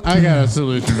know, I got a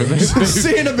solution for this.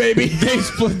 Santa baby. They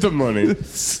split the money.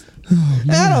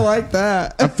 I don't like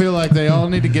that. I feel like they all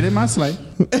need to get in my sleigh.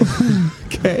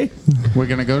 Okay. We're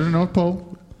going to go to the North Pole.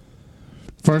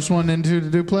 First one into the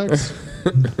duplex.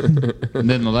 And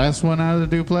then the last one out of the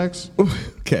duplex.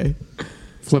 Okay.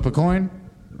 Flip a coin.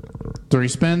 3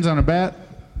 spins on a bat.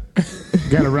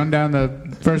 Got to run down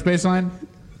the first baseline.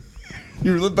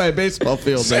 You live by a baseball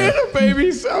field, man. Santa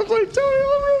baby sounds like Tony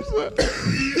La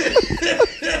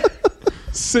Russa.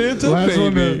 Santa Last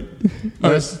one baby.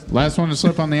 Last one to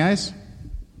slip on the ice.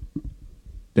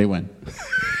 They win.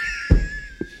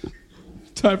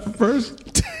 Time for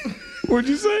first. What'd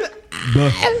you say?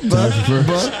 Time for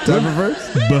first. Time for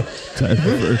first? Time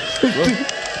for first.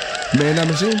 Man, that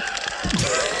machine.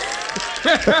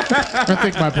 I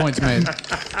think my point's made.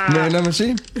 Man, that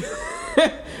machine.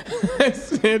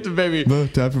 Santa baby.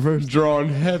 Time for first. Drawn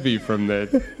heavy from that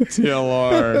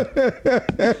TLR.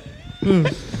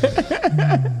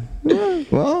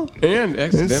 Well, And it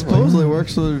accidentally. supposedly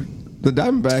works for the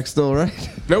Diamondbacks still, right?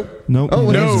 Nope. Nope. Oh,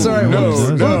 wait, No, sorry.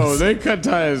 no. They cut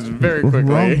ties very quickly.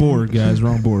 Wrong board, guys.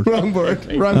 Wrong board. Wrong board.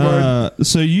 Wrong board.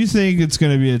 So you think it's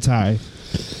going to be a tie,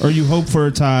 or you hope for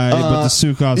a tie, but the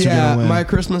Sukovs are Yeah, going to win? my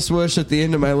Christmas wish at the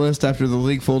end of my list after the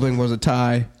league folding was a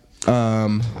tie.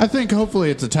 I think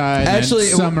hopefully it's a tie. And Actually,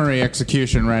 then summary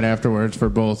execution right afterwards for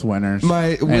both winners.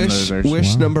 My and wish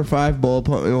losers. number 5 bullet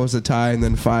point was a tie, and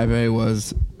then 5A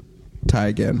was tie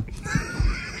again.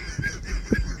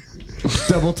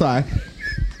 Double tie.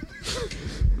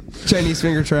 Chinese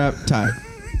finger trap tie.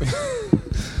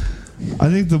 I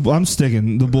think I'm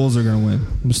sticking. The Bulls are going to win.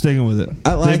 I'm sticking with it.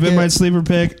 I like They've been it. my sleeper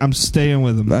pick. I'm staying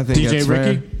with them. I think DJ that's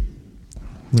Ricky. fair.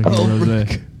 Ricky Oh, Rose.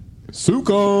 Rick.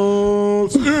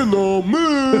 Sucos in the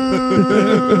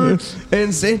mix.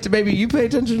 And Santa baby, you pay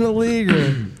attention to the league,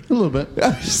 or A little bit.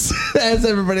 as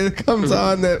everybody that comes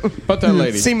on that But that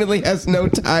lady. seemingly has no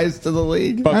ties to the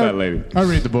league. But that lady. I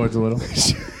read the boards a little.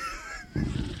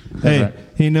 Hey, right.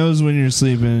 he knows when you're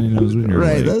sleeping. He knows when you're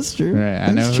Right, awake. that's true. Right,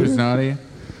 I know That's who's true. naughty,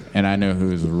 and I know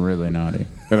who's really naughty.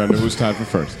 And I know who's tied for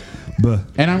first. Buh.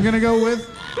 And I'm going to go with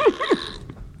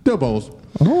the Bulls.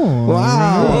 Oh,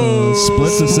 Wow.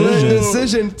 Split Split decision.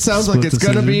 decision. Sounds like Split it's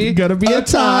gonna be a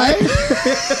tie.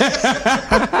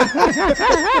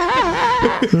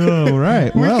 Oh,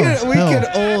 right. We Well, can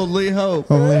hell, only hope.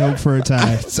 only hope for a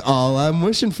tie. That's all I'm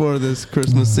wishing for this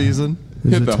Christmas season.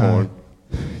 Is Hit a the tie. horn.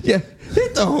 Yeah,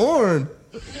 hit the horn.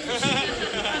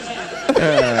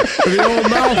 The old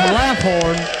mouth laugh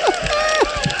horn.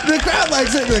 The crowd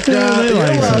likes it. The Yeah, crowd. they You're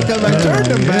like it. welcome. I turned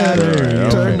them Yeah, back. there you go.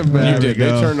 Turned them You back. did. They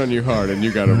go. turned on you hard, and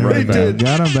you got them right They back. did.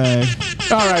 Got him back.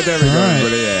 All right, there we go. All right.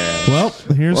 everybody. Yeah. Well,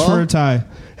 here's Well, for a tie.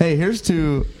 Hey, here's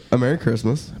to a Merry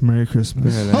Christmas. Merry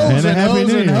Christmas. And And a Happy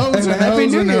New Year. And a Happy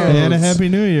New Year. And a Happy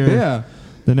New Year. Yeah.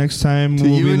 The next time To will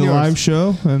you be and the yours. live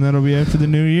show, and that'll be after the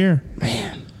New Year.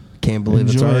 Can't believe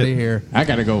it's Enjoy already it. here. I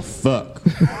got to go fuck.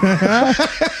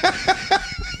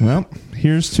 Well,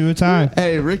 here's to a tie.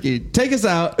 Hey, Ricky, take us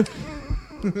out.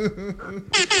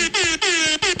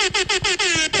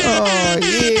 Oh,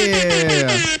 yeah.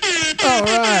 All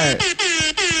right.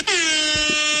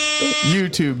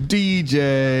 YouTube DJ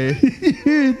DJ.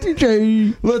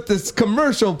 DJ. Let this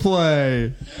commercial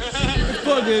play.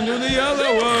 Plug into the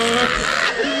other one.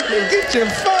 Get your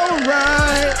phone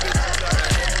right.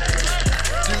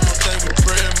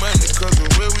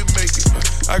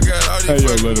 Hey, yo,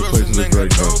 let it play to the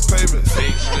break.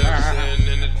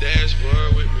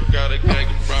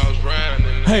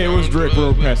 Hey, it was Drake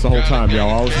Road Pass the whole time, y'all.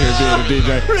 I was here being a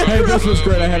DJ. Hey, this was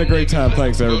great. I had a great time.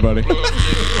 Thanks, everybody.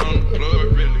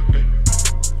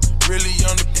 Really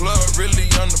on the plug, really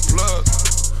on the plug.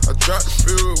 I dropped the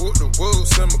fuel with the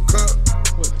wolves in my cup.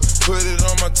 Put it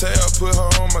on my tab, put her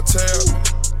on my tab.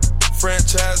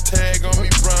 Franchise tag on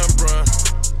me, Bron.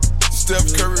 Steph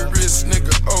Curry wrist,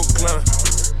 nigga, Oakland.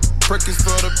 Perkins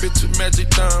for the bitch,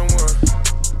 Magic Don one.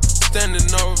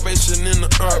 Standing ovation in the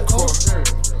encore.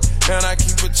 And I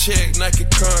keep a check, Nike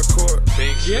Concord.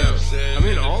 Yeah, I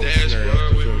mean, all the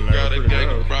scenarios got a gang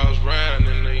of bros riding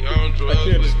and they on drugs. I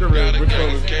can't discriminate which one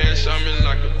is cash. I'm in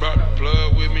like about the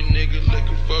plug with me, nigga,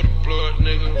 looking for the plug,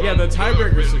 nigga. Yeah, the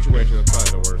tiebreaker situation is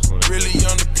probably the worst one. Really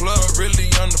on the plug, really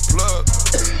on the plug.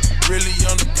 Really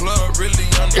on the plug, really